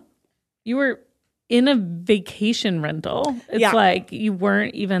were in a vacation rental. It's like you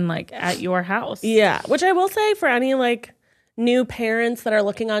weren't even like at your house. Yeah. Which I will say for any like new parents that are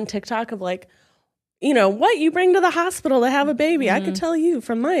looking on TikTok of like, you know, what you bring to the hospital to have a baby. I could tell you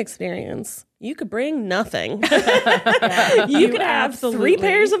from my experience, you could bring nothing. You could have 3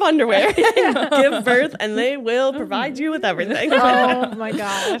 pairs of underwear and give birth and they will provide you with everything. Oh my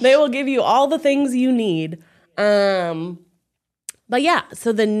gosh. They will give you all the things you need. But yeah,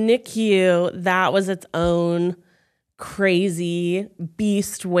 so the NICU, that was its own crazy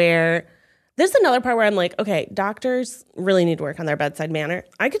beast where there's another part where I'm like, okay, doctors really need to work on their bedside manner.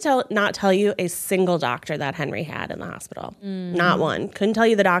 I could not tell you a single doctor that Henry had in the hospital. Not one. Couldn't tell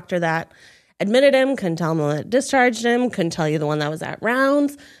you the doctor that admitted him, couldn't tell him that discharged him, couldn't tell you the one that was at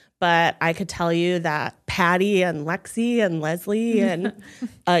rounds. But I could tell you that Patty and Lexi and Leslie and,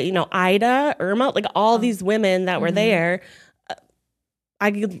 Ida, Irma, like all these women that were there, I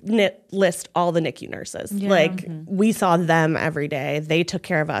could list all the NICU nurses. We saw them every day. They took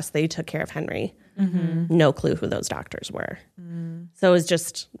care of us. They took care of Henry. No clue who those doctors were. So it was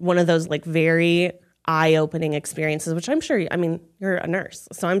just one of those like very eye-opening experiences, which I'm sure, you're a nurse.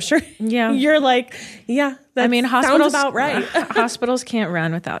 So I'm sure you're like, that sounds about right. Hospitals can't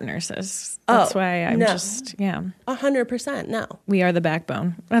run without nurses. That's why I'm 100%, no. We are the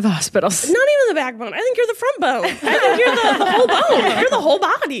backbone of hospitals. Not even the backbone. I think you're the front bone. I think you're the whole bone. You're the whole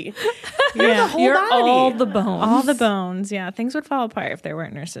body. You're the whole body. All the bones. All the bones. Yeah, things would fall apart if there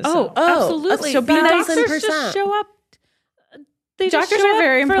weren't nurses. Absolutely. So doctors just show up. Doctors are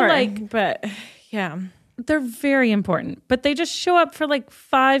very important, but yeah. They're very important, but they just show up for like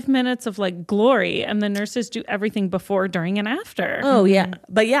 5 minutes of like glory, and the nurses do everything before, during, and after. Oh, yeah.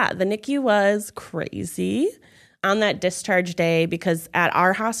 But yeah, the NICU was crazy on that discharge day because at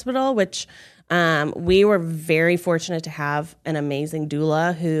our hospital, which we were very fortunate to have an amazing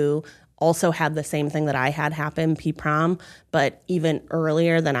doula who also had the same thing that I had happen, P-prom, but even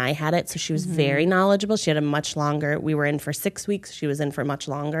earlier than I had it. So she was very knowledgeable. She had a much longer, we were in for 6 weeks. She was in for much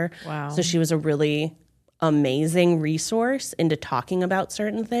longer. Wow. So she was a really amazing resource into talking about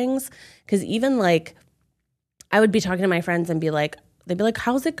certain things. Because even like, I would be talking to my friends and be like, they'd be like,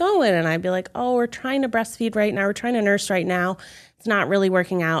 how's it going? And I'd be like, oh, we're trying to breastfeed right now. We're trying to nurse right now. It's not really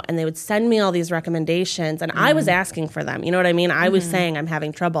working out. And they would send me all these recommendations. And I was asking for them. You know what I mean? I was saying I'm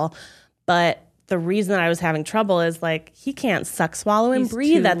having trouble. But the reason that I was having trouble is like he can't suck, swallow, and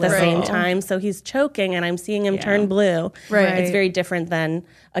breathe at the same time. So he's choking and I'm seeing him turn blue. Right. It's very different than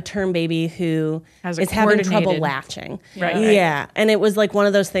a term baby who is having trouble latching. Right. Yeah. And it was like one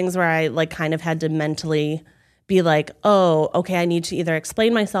of those things where I like kind of had to mentally be like, oh, okay, I need to either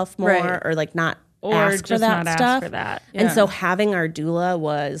explain myself more or like not ask for that stuff. Yeah. And so having our doula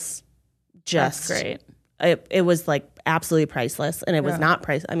was just great. It was like absolutely priceless, and it was not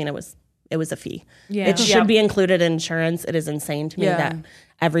price. I mean, it was a fee. Yeah. It should be included in insurance. It is insane to me that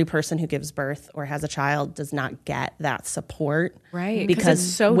every person who gives birth or has a child does not get that support. Right. Because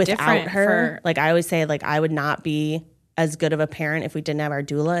it's so without different her, like I always say, like I would not be as good of a parent if we didn't have our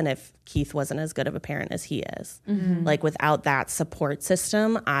doula, and if Keith wasn't as good of a parent as he is. Like without that support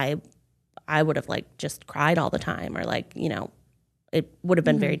system, I would have like just cried all the time, or like, you know, it would have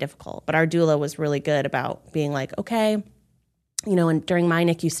been very difficult. But our doula was really good about being like, okay, you know, and during my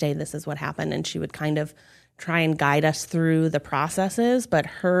NICU stay, this is what happened. And she would kind of try and guide us through the processes. But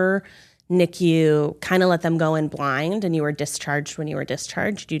her NICU kind of let them go in blind, and you were discharged when you were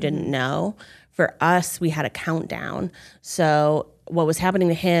discharged. You didn't know. For us, we had a countdown. So what was happening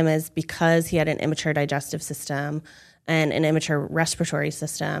to him is because he had an immature digestive system and an immature respiratory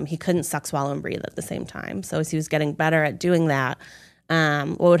system, he couldn't suck, swallow, and breathe at the same time. So as he was getting better at doing that,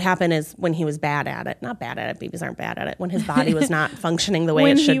 what would happen is when he was bad at it, not bad at it, babies aren't bad at it, when his body was not functioning the way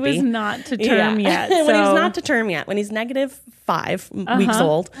it should be. When he was not to term yet. When he was not to term yet, when he's -5 weeks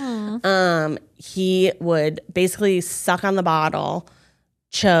old, he would basically suck on the bottle,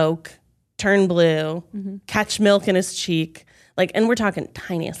 choke, turn blue, catch milk in his cheek, like, and we're talking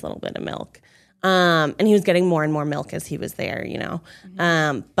tiniest little bit of milk. And he was getting more and more milk as he was there, you know.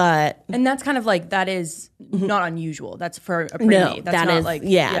 But and that's kind of like, that is not unusual. That's for a preemie. no, That's that not is like,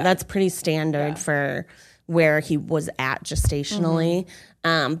 that's pretty standard for where he was at gestationally.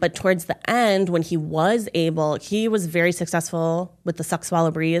 But towards the end, when he was very successful with the suck,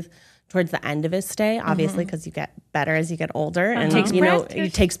 swallow, breathe towards the end of his stay, obviously, because you get better as you get older, and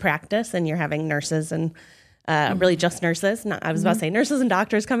it takes practice, and you're having nurses and really just nurses. I was about to say nurses and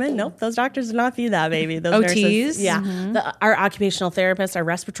doctors come in. Nope, those doctors do not feed that baby. Those OTs? nurses, our occupational therapists, our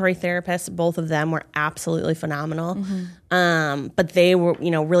respiratory therapists, both of them were absolutely phenomenal. But they were,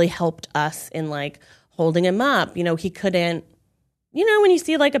 really helped us in like holding him up. He couldn't. When you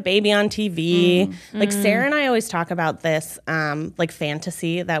see like a baby on TV, like Sarah and I always talk about this like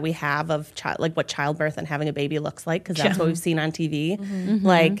fantasy that we have of like what childbirth and having a baby looks like, because that's what we've seen on TV.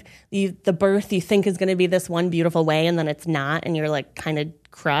 Like the birth you think is going to be this one beautiful way, and then it's not, and you're like kind of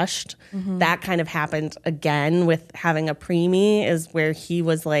crushed. That kind of happened again with having a preemie, is where he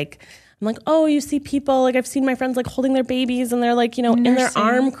was like, I'm like, oh, you see people, like I've seen my friends like holding their babies, and they're like, in their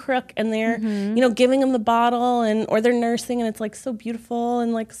arm crook, and they're, giving them the bottle, or they're nursing, and it's like so beautiful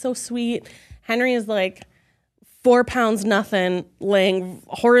and like so sweet. Henry is like 4 pounds nothing, laying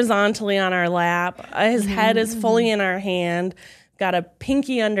horizontally on our lap. His head is fully in our hand, got a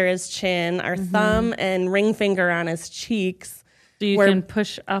pinky under his chin, our thumb and ring finger on his cheeks. So you can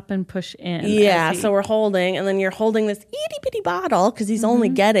push up and push in. Yeah, so we're holding, and then you're holding this itty bitty bottle, because he's only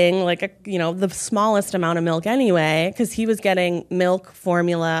getting like the smallest amount of milk anyway, because he was getting milk,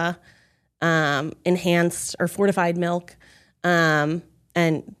 formula, enhanced or fortified milk, and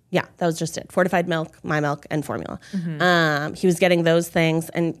yeah, that was just it. Fortified milk, my milk, and formula. He was getting those things,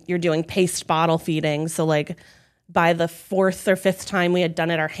 and you're doing paste bottle feeding, so like by the 4th or 5th time we had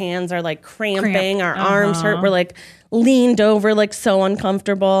done it, our hands are like cramping, our arms hurt, we're like leaned over, like so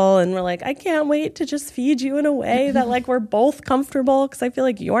uncomfortable, and we're like, I can't wait to just feed you in a way that like we're both comfortable, because I feel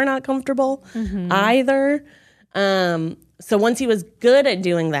like you're not comfortable either. So once he was good at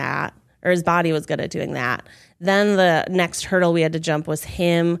doing that, or his body was good at doing that, then the next hurdle we had to jump was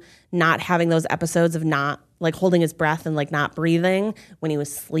him not having those episodes of not like holding his breath and like not breathing when he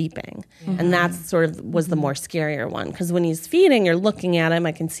was sleeping. And that sort of was the more scarier one, because when he's feeding, you're looking at him,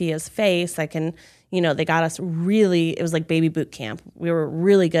 I can see his face, I can, they got us really, it was like baby boot camp. We were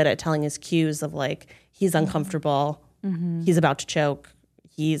really good at telling his cues of like, he's uncomfortable, he's about to choke,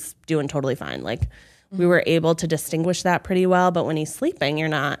 he's doing totally fine. Like we were able to distinguish that pretty well, but when he's sleeping, you're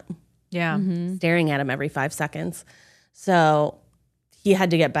not staring at him every 5 seconds. So he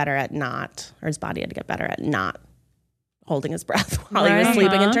had to get better at his body had to get better at not holding his breath while he was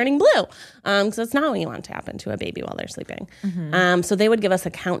sleeping and turning blue. So that's not what you want to happen to a baby while they're sleeping. So they would give us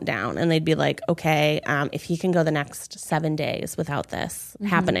a countdown, and they'd be like, okay, if he can go the next 7 days without this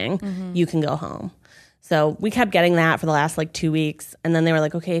happening, you can go home. So we kept getting that for the last like 2 weeks. And then they were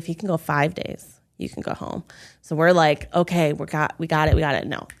like, okay, if he can go 5 days, you can go home. So we're like, okay, we got it.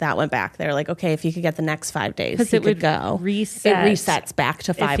 No, that went back. They're like, okay, if he could get the next 5 days, he could go. Reset. It resets back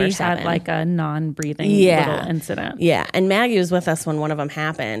to 5 or 7. If he had like a non-breathing little incident. Yeah, and Maggie was with us when one of them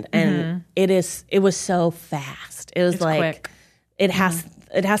happened, and it was so fast. It was quick.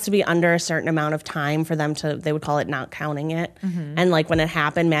 It has to be under a certain amount of time for them to, they would call it not counting it. And like when it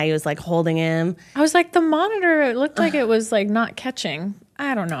happened, Maggie was like holding him. I was like, the monitor, it looked like it was like not catching.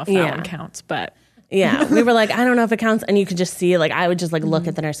 I don't know if that one counts, but. Yeah, we were like, I don't know if it counts. And you could just see, like, I would just like look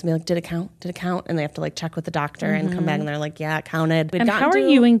at the nurse and be like, did it count? Did it count? And they have to like check with the doctor and come back and they're like, yeah, it counted. And how are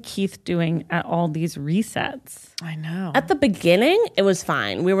you and Keith doing at all these resets? I know. At the beginning, it was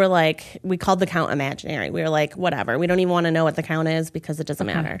fine. We were like, we called the count imaginary. We were like, whatever. We don't even want to know what the count is because it doesn't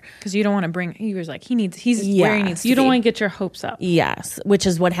matter. Because you don't want to bring, he was like, he's where he needs to be. You don't want to get your hopes up. Yes, which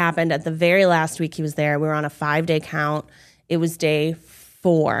is what happened at the very last week he was there. We were on a 5-day count. It was day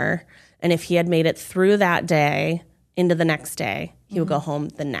 4. And if he had made it through that day into the next day, he would go home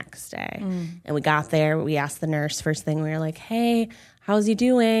the next day. And we got there. We asked the nurse first thing. We were like, hey, how's he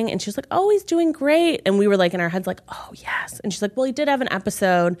doing? And she was like, oh, he's doing great. And we were like in our heads like, oh, yes. And she's like, well, he did have an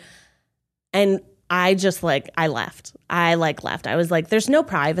episode. And I just like, I left. I was like, there's no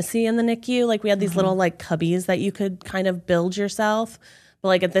privacy in the NICU. Like we had these little like cubbies that you could kind of build yourself. But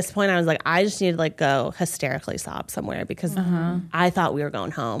like at this point, I was like, I just need to like go hysterically sob somewhere because I thought we were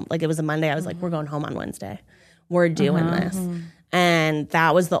going home. Like it was a Monday. I was like, we're going home on Wednesday. We're doing this. And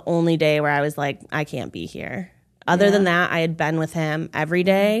that was the only day where I was like, I can't be here. Other than that, I had been with him every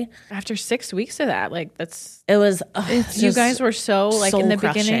day. After 6 weeks of that, like it was, you guys were so like in the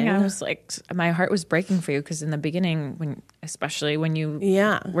soul-crushing. beginning, I was like, my heart was breaking for you because in the beginning, especially when you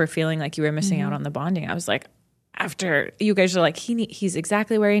were feeling like you were missing out on the bonding, I was like, after you guys are like, he's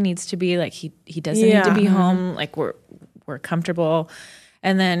exactly where he needs to be. Like he doesn't need to be home. Like we're comfortable.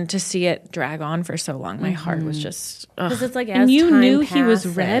 And then to see it drag on for so long, my heart was just, because it's like, as and you time knew passes, he was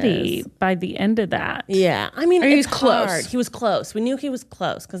ready by the end of that. Yeah. I mean, he was it's close. hard. He was close. We knew he was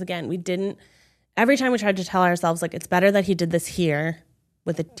close. Because again, we didn't, every time we tried to tell ourselves like, it's better that he did this here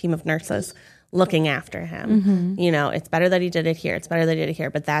with a team of nurses looking after him. You know, it's better that he did it here. It's better that he did it here.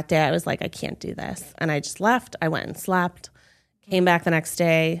 But that day I was like, I can't do this. And I just left. I went and slept, came back the next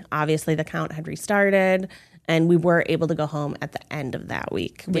day. Obviously the count had restarted and we were able to go home at the end of that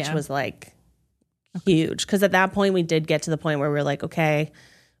week, which was like huge. Because at that point we did get to the point where we were like, okay,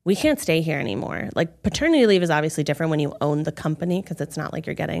 we can't stay here anymore. Like paternity leave is obviously different when you own the company because it's not like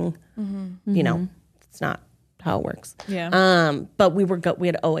you're getting, you know, it's not how it works. But we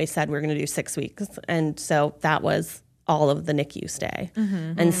had always said we were going to do 6 weeks. And so that was all of the NICU stay.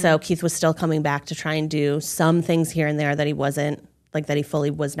 And so Keith was still coming back to try and do some things here and there that he wasn't, like that he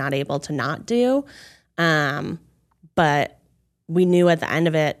fully was not able to not do. But we knew at the end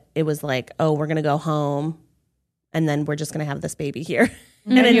of it, it was like, oh, we're going to go home and then we're just going to have this baby here.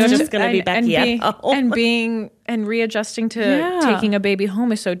 And it's just going to be Becky at home. And readjusting to taking a baby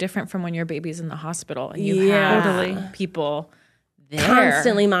home is so different from when your baby's in the hospital and you have people there.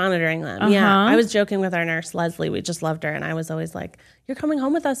 Constantly monitoring them. Yeah. I was joking with our nurse, Leslie. We just loved her. And I was always like, you're coming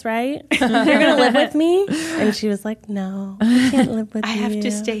home with us, right? You're going to live with me? And she was like, no, I can't live with you. I have to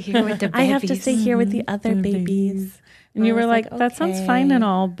stay here with the babies. I have to stay here with the other babies. And you were like, that sounds fine and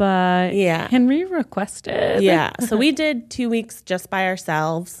all, but Henry requested. Yeah. So we did 2 weeks just by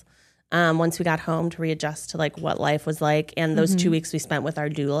ourselves once we got home to readjust to like what life was like. And those 2 weeks we spent with our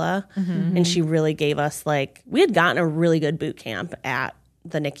doula. And she really gave us like, we had gotten a really good boot camp at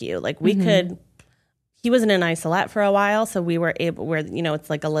the NICU. Like we could, he was in an isolette for a while. So we were able, where, you know, it's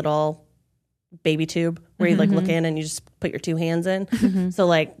like a little baby tube where you like look in and you just put your 2 hands in. So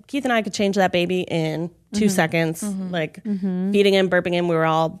like Keith and I could change that baby in 2 seconds, like feeding him, burping him. We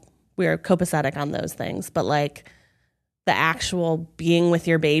were copacetic on those things, but like the actual being with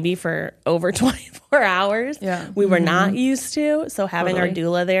your baby for over 24 hours, we were not used to. So having our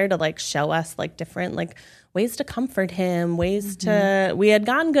doula there to like show us like different like ways to comfort him, ways to, we had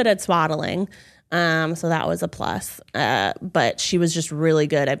gotten good at swaddling. So that was a plus. But she was just really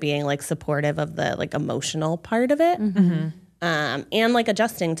good at being like supportive of the like emotional part of it. And like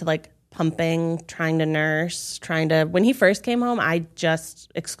adjusting to like pumping, trying to nurse, when he first came home, I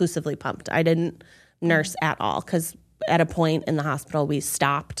just exclusively pumped. I didn't nurse at all because at a point in the hospital, we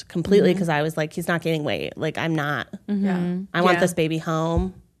stopped completely because I was like, he's not gaining weight. Like I'm not, I want this baby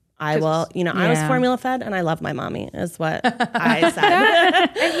home. I will, you know, I was formula fed and I love my mommy is what I said.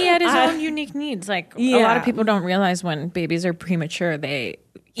 And he had his own unique needs. Like a lot of people don't realize when babies are premature,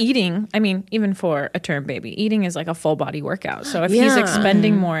 eating, I mean, even for a term baby, eating is like a full body workout. So if he's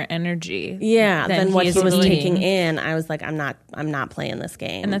expending more energy than what he was eating, taking in, I was like, I'm not playing this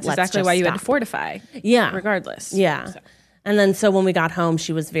game. And that's exactly why you had to fortify. Yeah. Regardless. Yeah. So. And then so when we got home,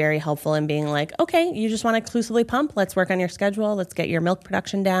 she was very helpful in being like, okay, you just want to exclusively pump. Let's work on your schedule. Let's get your milk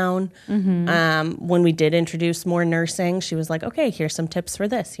production down. When we did introduce more nursing, she was like, okay, here's some tips for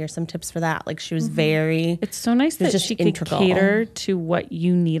this. Here's some tips for that. Like she was very... It's so nice that she could cater to what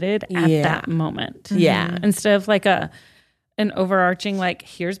you needed at that moment. Yeah. Instead of like an overarching, like,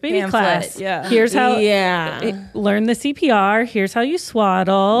 here's baby class. Yeah. Here's how learn the CPR. Here's how you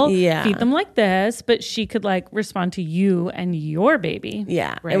swaddle. Yeah. Feed them like this. But she could like respond to you and your baby.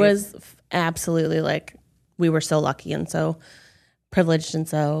 Yeah. Right? It was absolutely like we were so lucky and so privileged and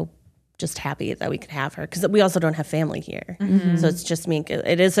so just happy that we could have her, because we also don't have family here. So it's just me.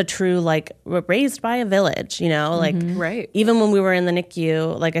 It is a true, like, we're raised by a village, you know, like even when we were in the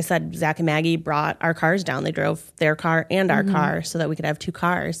NICU, like I said, Zach and Maggie brought our cars down. They drove their car and our car so that we could have 2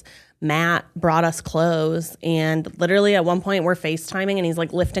 cars. Matt brought us clothes, and literally at one point we're FaceTiming and he's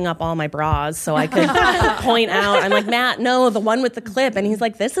like lifting up all my bras so I could point out. I'm like, Matt, no, the one with the clip. And he's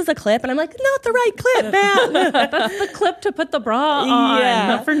like, this is a clip. And I'm like, not the right clip, Matt. That's the clip to put the bra on,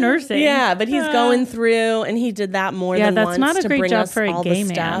 not for nursing. Yeah, but he's going through, and he did that more than once not a to great bring job us for a all gay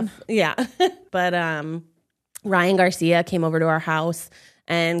the man. stuff. Yeah. But Ryan Garcia came over to our house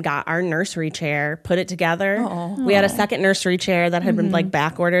and got our nursery chair, put it together. We had a second nursery chair that had been like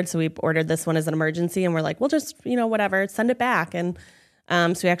back ordered. So we ordered this one as an emergency, and we're like, we'll just, whatever, send it back. And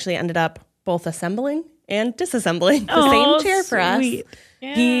so we actually ended up both assembling and disassembling the same chair for us.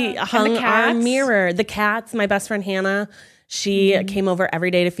 Yeah. He hung our mirror. The cats, my best friend Hannah, she came over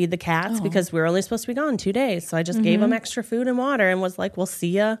every day to feed the cats because we were only supposed to be gone 2 days. So I just gave them extra food and water and was like, we'll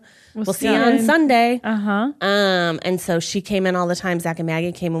see ya. We'll see ya on Sunday. And so she came in all the time. Zach and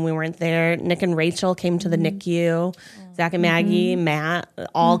Maggie came when we weren't there. Nick and Rachel came to the NICU. Zach and Maggie, Matt,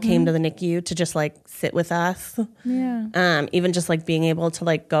 all came to the NICU to just like sit with us. Yeah. Even just like being able to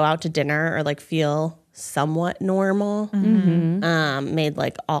like go out to dinner or like feel somewhat normal made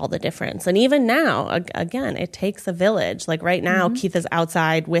like all the difference. And even now, again, it takes a village. Like right now, Keith is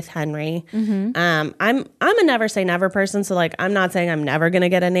outside with Henry. I'm a never say never person, so like I'm not saying I'm never gonna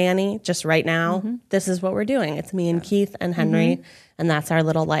get a nanny. Just right now, this is what we're doing. It's me and Keith and Henry, and that's our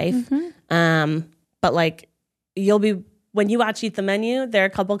little life. But like when you watch Eat the Menu, there are a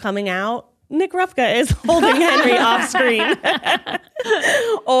couple coming out. Nick Rufka is holding Henry off screen.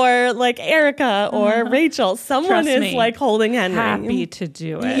 Or like Erica or Rachel. Someone is like holding Henry. Happy to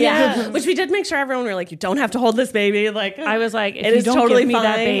do it. Yeah. Which we did make sure everyone were like, you don't have to hold this baby. Like I was like, if it you is don't totally give me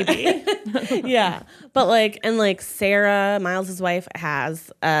fine. that baby. Yeah. But like, and like Sarah, Miles's wife,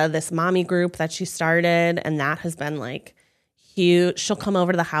 has this mommy group that she started, and that has been like huge. She'll come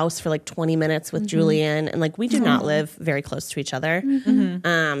over to the house for like 20 minutes with Julian, and like we do not live very close to each other.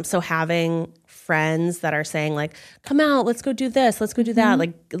 So having friends that are saying like, come out, let's go do this, let's go do that,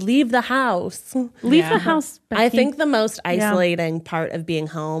 like leave the house. Leave the house, Becky. I think the most isolating part of being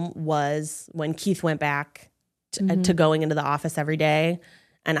home was when Keith went back to going into the office every day.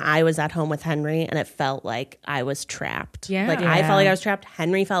 And I was at home with Henry, and it felt like I was trapped. I felt like I was trapped.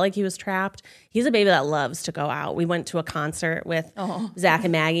 Henry felt like he was trapped. He's a baby that loves to go out. We went to a concert with Zach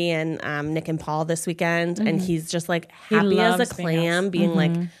and Maggie and Nick and Paul this weekend, and he's just like happy as a clam, being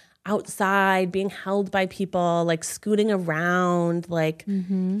like outside, being held by people, like scooting around, like.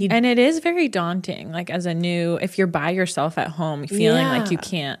 And it is very daunting, like as a new, if you're by yourself at home, feeling like you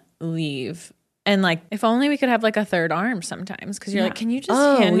can't leave. And like, if only we could have like a third arm sometimes, because you're like, can you just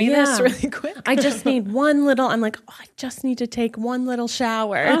hand me this really quick? I just need one little, I'm like, I just need to take one little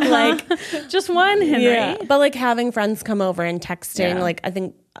shower. Like, just one, Henry. Yeah. But like having friends come over and texting, like I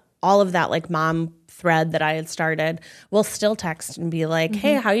think all of that like mom thread that I had started, we'll still text and be like,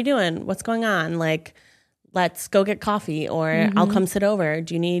 hey, how you doing? What's going on? Like, let's go get coffee, or I'll come sit over.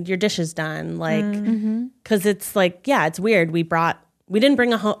 Do you need your dishes done? Like, because it's like, yeah, it's weird. We didn't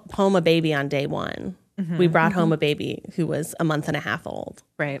bring home a baby on day one. We brought home a baby who was a month and a half old.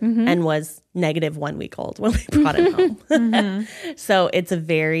 Right. And was negative 1 week old when we brought him home. So it's a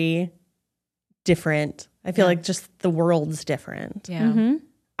very different, I feel like just the world's different. Yeah.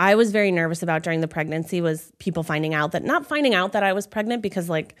 I was very nervous about during the pregnancy was people not finding out that I was pregnant, because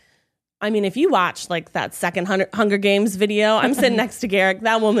like, I mean, if you watch like that second Hunger Games video, I'm sitting next to Garrick.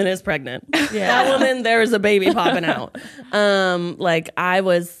 That woman is pregnant. That woman, there is a baby popping out. Like I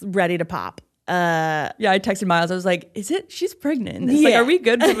was ready to pop. I texted Miles. I was like, she's pregnant. It's like, are we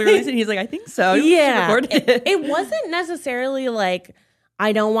good for the release? And he's like, I think so. Yeah. It wasn't necessarily like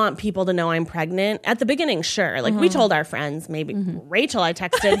I don't want people to know I'm pregnant. At the beginning, sure. Like we told our friends, maybe Rachel, I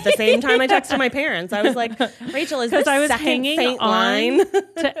texted the same time I texted my parents. I was like, Rachel, is this I was second hanging faint on line?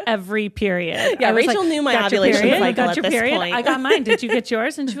 to every period. Yeah, I was Rachel knew my "Got your ovulation period? cycle Got at your this period? point." I got mine. Did you get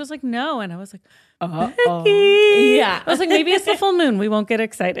yours? And she was like, no. And I was like, Yeah. I was like, maybe it's the full moon. We won't get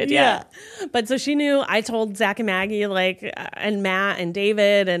excited yet. Yeah. But so she knew. I told Zach and Maggie, like, and Matt and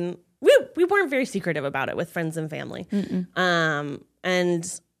David, and we weren't very secretive about it with friends and family.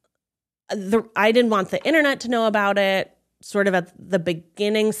 And I didn't want the internet to know about it sort of at the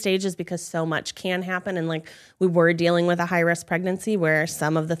beginning stages because so much can happen. And like we were dealing with a high risk pregnancy where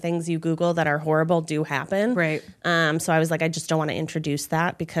some of the things you Google that are horrible do happen. Right. So I was like, I just don't want to introduce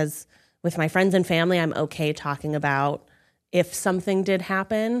that because with my friends and family, I'm okay talking about if something did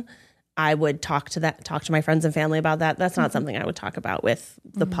happen. I would talk to my friends and family about that. That's not something I would talk about with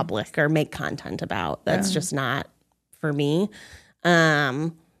the public or make content about. That's just not for me.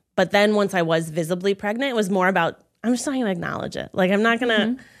 But then once I was visibly pregnant, it was more about, I'm just not going to acknowledge it. Like, I'm not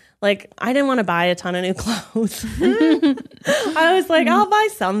going to, like, I didn't want to buy a ton of new clothes. I was like, I'll buy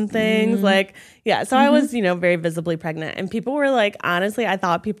some things. Like, yeah. So I was, very visibly pregnant. And people were like, honestly, I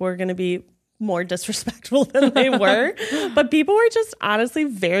thought people were going to be more disrespectful than they were. But people were just honestly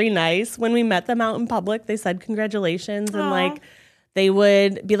very nice. When we met them out in public, they said congratulations. And like, they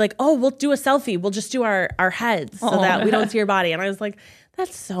would be like, oh, we'll do a selfie. We'll just do our heads so that we don't see your body. And I was like,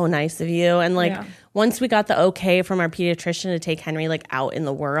 that's so nice of you. And like, once we got the okay from our pediatrician to take Henry like out in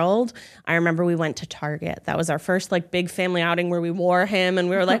the world, I remember we went to Target. That was our first like big family outing where we wore him and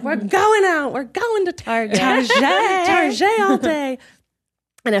we were like, we're going out. We're going to Target. Target all day.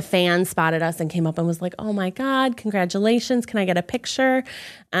 And a fan spotted us and came up and was like, oh my God, congratulations. Can I get a picture?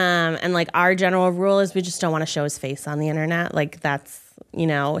 And like our general rule is we just don't want to show his face on the internet. Like that's,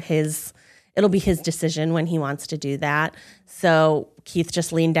 it'll be his decision when he wants to do that. So Keith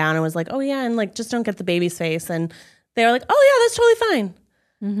just leaned down and was like, oh yeah. And like, just don't get the baby's face. And they were like, oh yeah, that's totally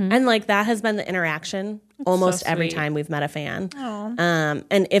fine. And like, that has been the interaction almost every time we've met a fan.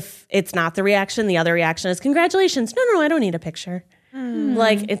 And if it's not the reaction, the other reaction is congratulations. No, I don't need a picture.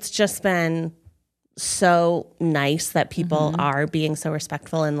 Like, it's just been so nice that people are being so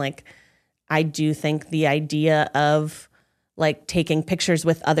respectful. And like, I do think the idea of like taking pictures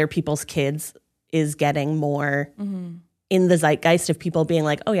with other people's kids is getting more in the zeitgeist of people being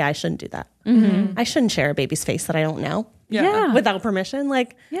like, oh yeah, I shouldn't do that. I shouldn't share a baby's face that I don't know without permission.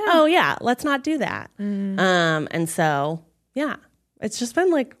 Like, oh yeah, let's not do that. And so, yeah, it's just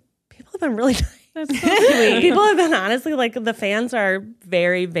been like, people have been really nice. That's so sweet. People have been honestly like the fans are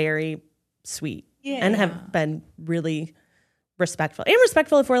very, very sweet and have been really respectful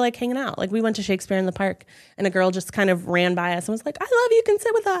if we're like hanging out. Like we went to Shakespeare in the Park and a girl just kind of ran by us and was like, I love you, can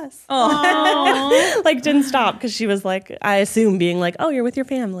sit with us. Like didn't stop because she was like, I assume being like, oh, you're with your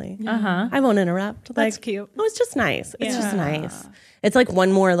family. I won't interrupt. Like, that's cute. Oh, it's just nice. It's just nice. It's like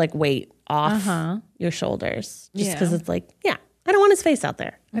one more like weight off your shoulders just because it's like, I don't want his face out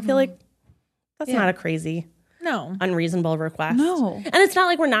there. I feel like that's not a crazy, unreasonable request. No. And it's not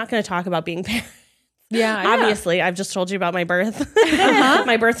like we're not going to talk about being parents. Obviously, I've just told you about my birth,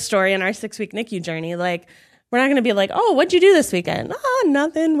 my birth story and our 6-week NICU journey. Like, we're not going to be like, oh, what'd you do this weekend? Oh,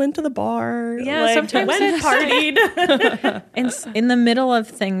 nothing. Went to the bar. Yeah, like, sometimes went partied. in the middle of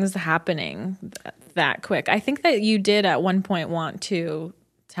things happening that quick. I think that you did at one point want to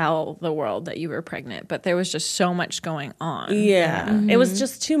tell the world that you were pregnant, but there was just so much going on. It was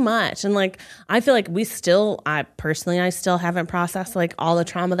just too much. And like, I feel like I personally still haven't processed like all the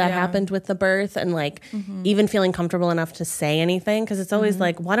trauma that happened with the birth and like even feeling comfortable enough to say anything. Cause it's always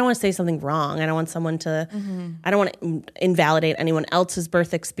like, well, I don't want to say something wrong. I don't want someone to, I don't want to invalidate anyone else's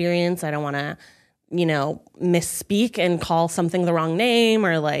birth experience. I don't want to, misspeak and call something the wrong name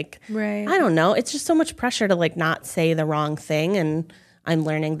or like, I don't know. It's just so much pressure to like not say the wrong thing. And I'm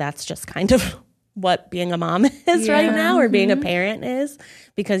learning that's just kind of what being a mom is right now or being a parent is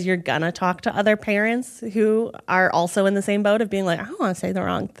because you're gonna talk to other parents who are also in the same boat of being like, I don't want to say the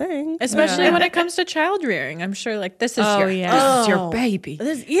wrong thing. Especially when it comes to child rearing. I'm sure like this is your baby.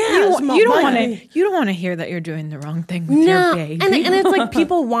 You don't want to hear that you're doing the wrong thing with your baby. And it's like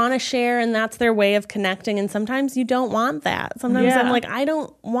people want to share and that's their way of connecting and sometimes you don't want that. Sometimes I'm like, I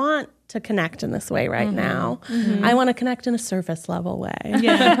don't want to connect in this way right now. I want to connect in a surface level way.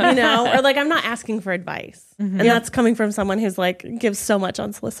 Or like I'm not asking for advice. And that's coming from someone who's like gives so much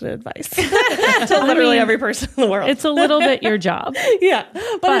unsolicited advice to literally every person in the world. It's a little bit your job.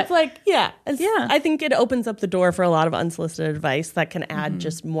 But it's like, I think it opens up the door for a lot of unsolicited advice that can add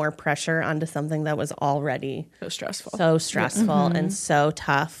just more pressure onto something that was already so stressful. And so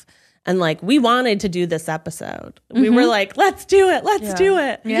tough. And like, we wanted to do this episode. We were like, let's do it. Let's do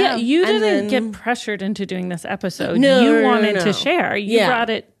it. Yeah, you And didn't then- get pressured into doing this episode. No, you no, wanted no. to share. You brought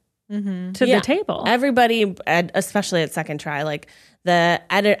it to the table. Everybody, especially at Second Try, like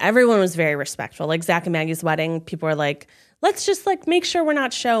everyone was very respectful. Like Zach and Maggie's wedding, people were like, let's just like make sure we're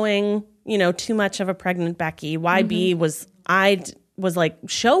not showing, too much of a pregnant Becky. YB was like,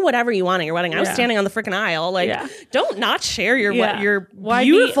 show whatever you want at your wedding. I was standing on the freaking aisle. Like, don't not share your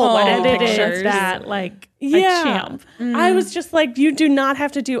beautiful wedding pictures. That like a champ. I was just like, you do not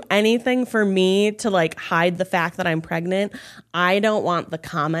have to do anything for me to like hide the fact that I'm pregnant. I don't want the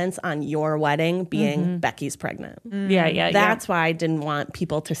comments on your wedding being Becky's pregnant. Yeah. That's why I didn't want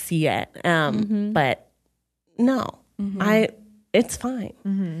people to see it. But no, it's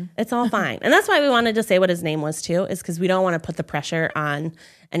fine. It's all fine. And that's why we wanted to say what his name was too, is because we don't want to put the pressure on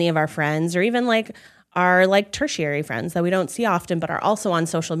any of our friends or even like our like tertiary friends that we don't see often, but are also on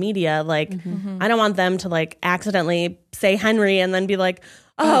social media. Like, I don't want them to like accidentally say Henry and then be like,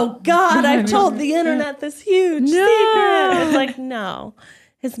 oh God, I've told the internet this huge secret. It's like, no.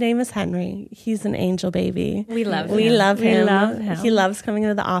 His name is Henry. He's an angel baby. We love him. We love him. love him. He loves coming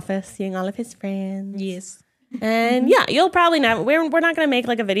into the office, seeing all of his friends. Yes. And yeah, you'll probably never, we're not going to make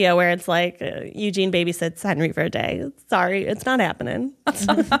like a video where it's like Eugene babysits Henry for a day. Sorry, it's not happening. That's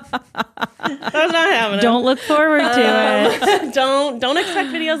not happening. Don't look forward to it. Don't expect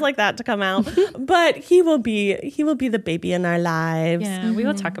videos like that to come out. But he will be the baby in our lives. Yeah, we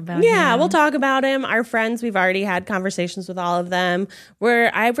will talk about Yeah, him. we'll talk about him. Our friends, we've already had conversations with all of them.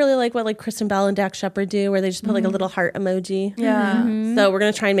 Where I really like what like Kristen Bell and Dax Shepard do, where they just put like a little heart emoji. Yeah. So we're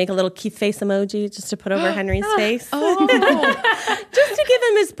gonna try and make a little Keith face emoji just to put over Henry's face. Just to give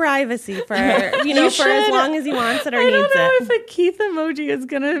him his privacy for for as long as he wants it or I needs don't know it. if a Keith emoji is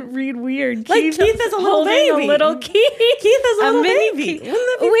gonna read weird. Like Keith is a little baby. A little Keith. Keith is a little mini baby. Keith. Wouldn't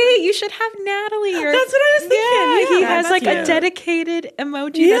that be Wait, you should have Natalie. Or, That's what I was thinking. he Yeah, has that's like a cute. dedicated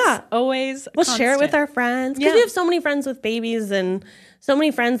emoji Yeah. that's always We'll share it with constant. our friends because we have so many friends with babies and so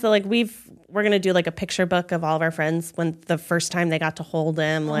many friends that like we're gonna do like a picture book of all of our friends when the first time they got to hold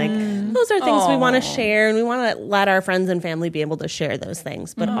him. Like those are things we want to share, and we want to let our friends and family be able to share those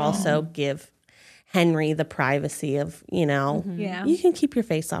things, but also give Henry the privacy of you can keep your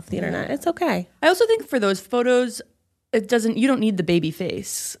face off the internet. It's okay. I also think for those photos, you don't need the baby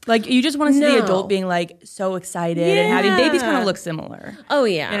face. Like, you just want to see the adult being like so excited and happy. Babies kind of look similar. Oh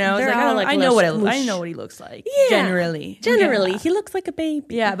yeah, You know, it's They're like, all, I know mush. I know what he looks like. Yeah. Generally, He looks like a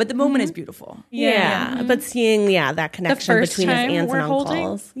baby. Yeah, but the moment is beautiful. Yeah, but seeing that connection first between his time aunts we're and holding?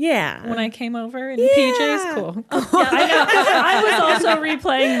 uncles. Yeah, When I came over in PJs, cool. I was also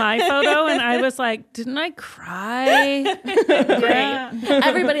replaying my photo, and I was like, "Didn't I cry?"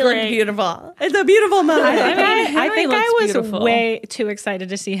 everybody looked beautiful. It's a beautiful moment. I think I was beautiful. way too excited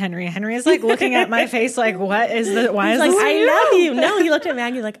to see Henry. Henry is like looking at my face like, what is the? Why is Like, this? I love you. No, he looked at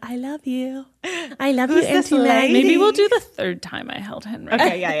Maggie like, I love you. I love you, Auntie Maggie. Maybe we'll do the third time I held Henry.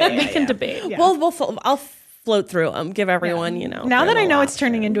 Okay, yeah. We can debate. I'll float through them. Give everyone, Now that I know it's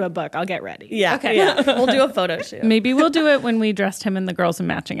turning into a book, I'll get ready. Yeah. Okay. Yeah. We'll do a photo shoot. Maybe we'll do it when we dressed him and the girls in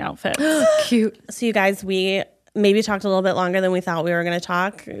matching outfits. Cute. So you guys, we maybe talked a little bit longer than we thought we were going to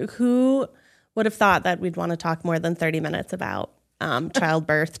talk. Who would have thought that we'd want to talk more than 30 minutes about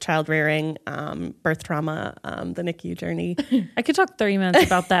childbirth, child rearing, birth trauma, the NICU journey? I could talk 30 minutes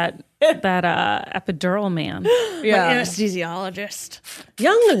about that epidural man. Yeah. Anesthesiologist.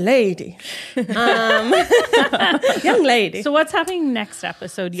 Young lady. Young lady. So what's happening next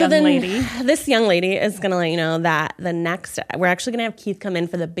episode, young lady? This young lady is going to let you know that we're actually going to have Keith come in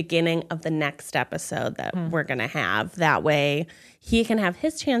for the beginning of the next episode that we're going to have. That way he can have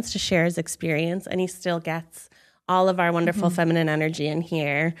his chance to share his experience, and he still gets all of our wonderful feminine energy in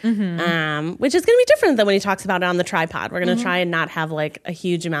here, which is going to be different than when he talks about it on the tripod. We're going to try and not have like a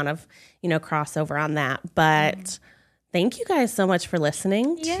huge amount of, crossover on that. But thank you guys so much for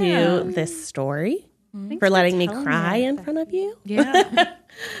listening to this story, for letting me cry in front of you. Yeah.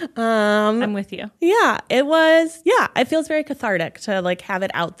 I'm with you. Yeah, it was. Yeah, it feels very cathartic to like have it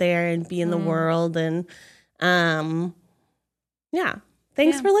out there and be in the world. And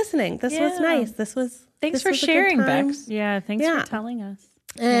thanks for listening. This was nice. Thanks for was a good sharing, time. Bex. Yeah, thanks Yeah. for telling us.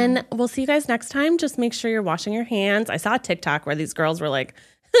 And we'll see you guys next time. Just make sure you're washing your hands. I saw a TikTok where these girls were like,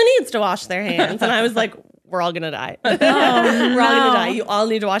 who needs to wash their hands? And I was like, we're all going to die. We're all going to die. You all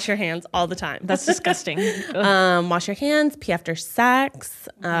need to wash your hands all the time. That's disgusting. Wash your hands, pee after sex,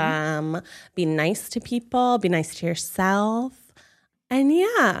 be nice to people, be nice to yourself.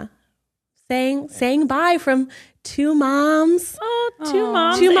 And saying bye from 2 moms. Two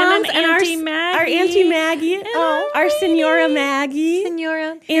moms, Two moms and, and our Auntie Maggie. Our Senora Maggie.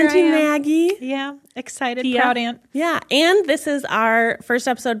 Senora. Auntie Maggie. Yeah. Excited, Yeah. proud aunt. Yeah. And this is our first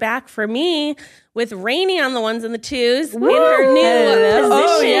episode back for me with Rainey on the ones and the twos in her new position.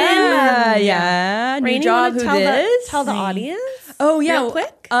 Oh, yeah. New Rainey, job. wanna Who this? tell the audience. Oh, yeah. Real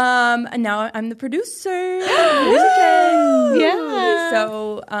quick. And now I'm the producer. Yeah.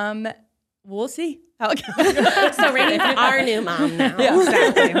 So, we'll see how it goes. So Rainey's our new mom now.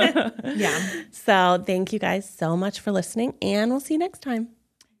 Exactly. Yeah. So thank you guys so much for listening, and we'll see you next time.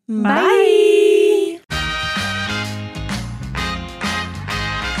 Bye.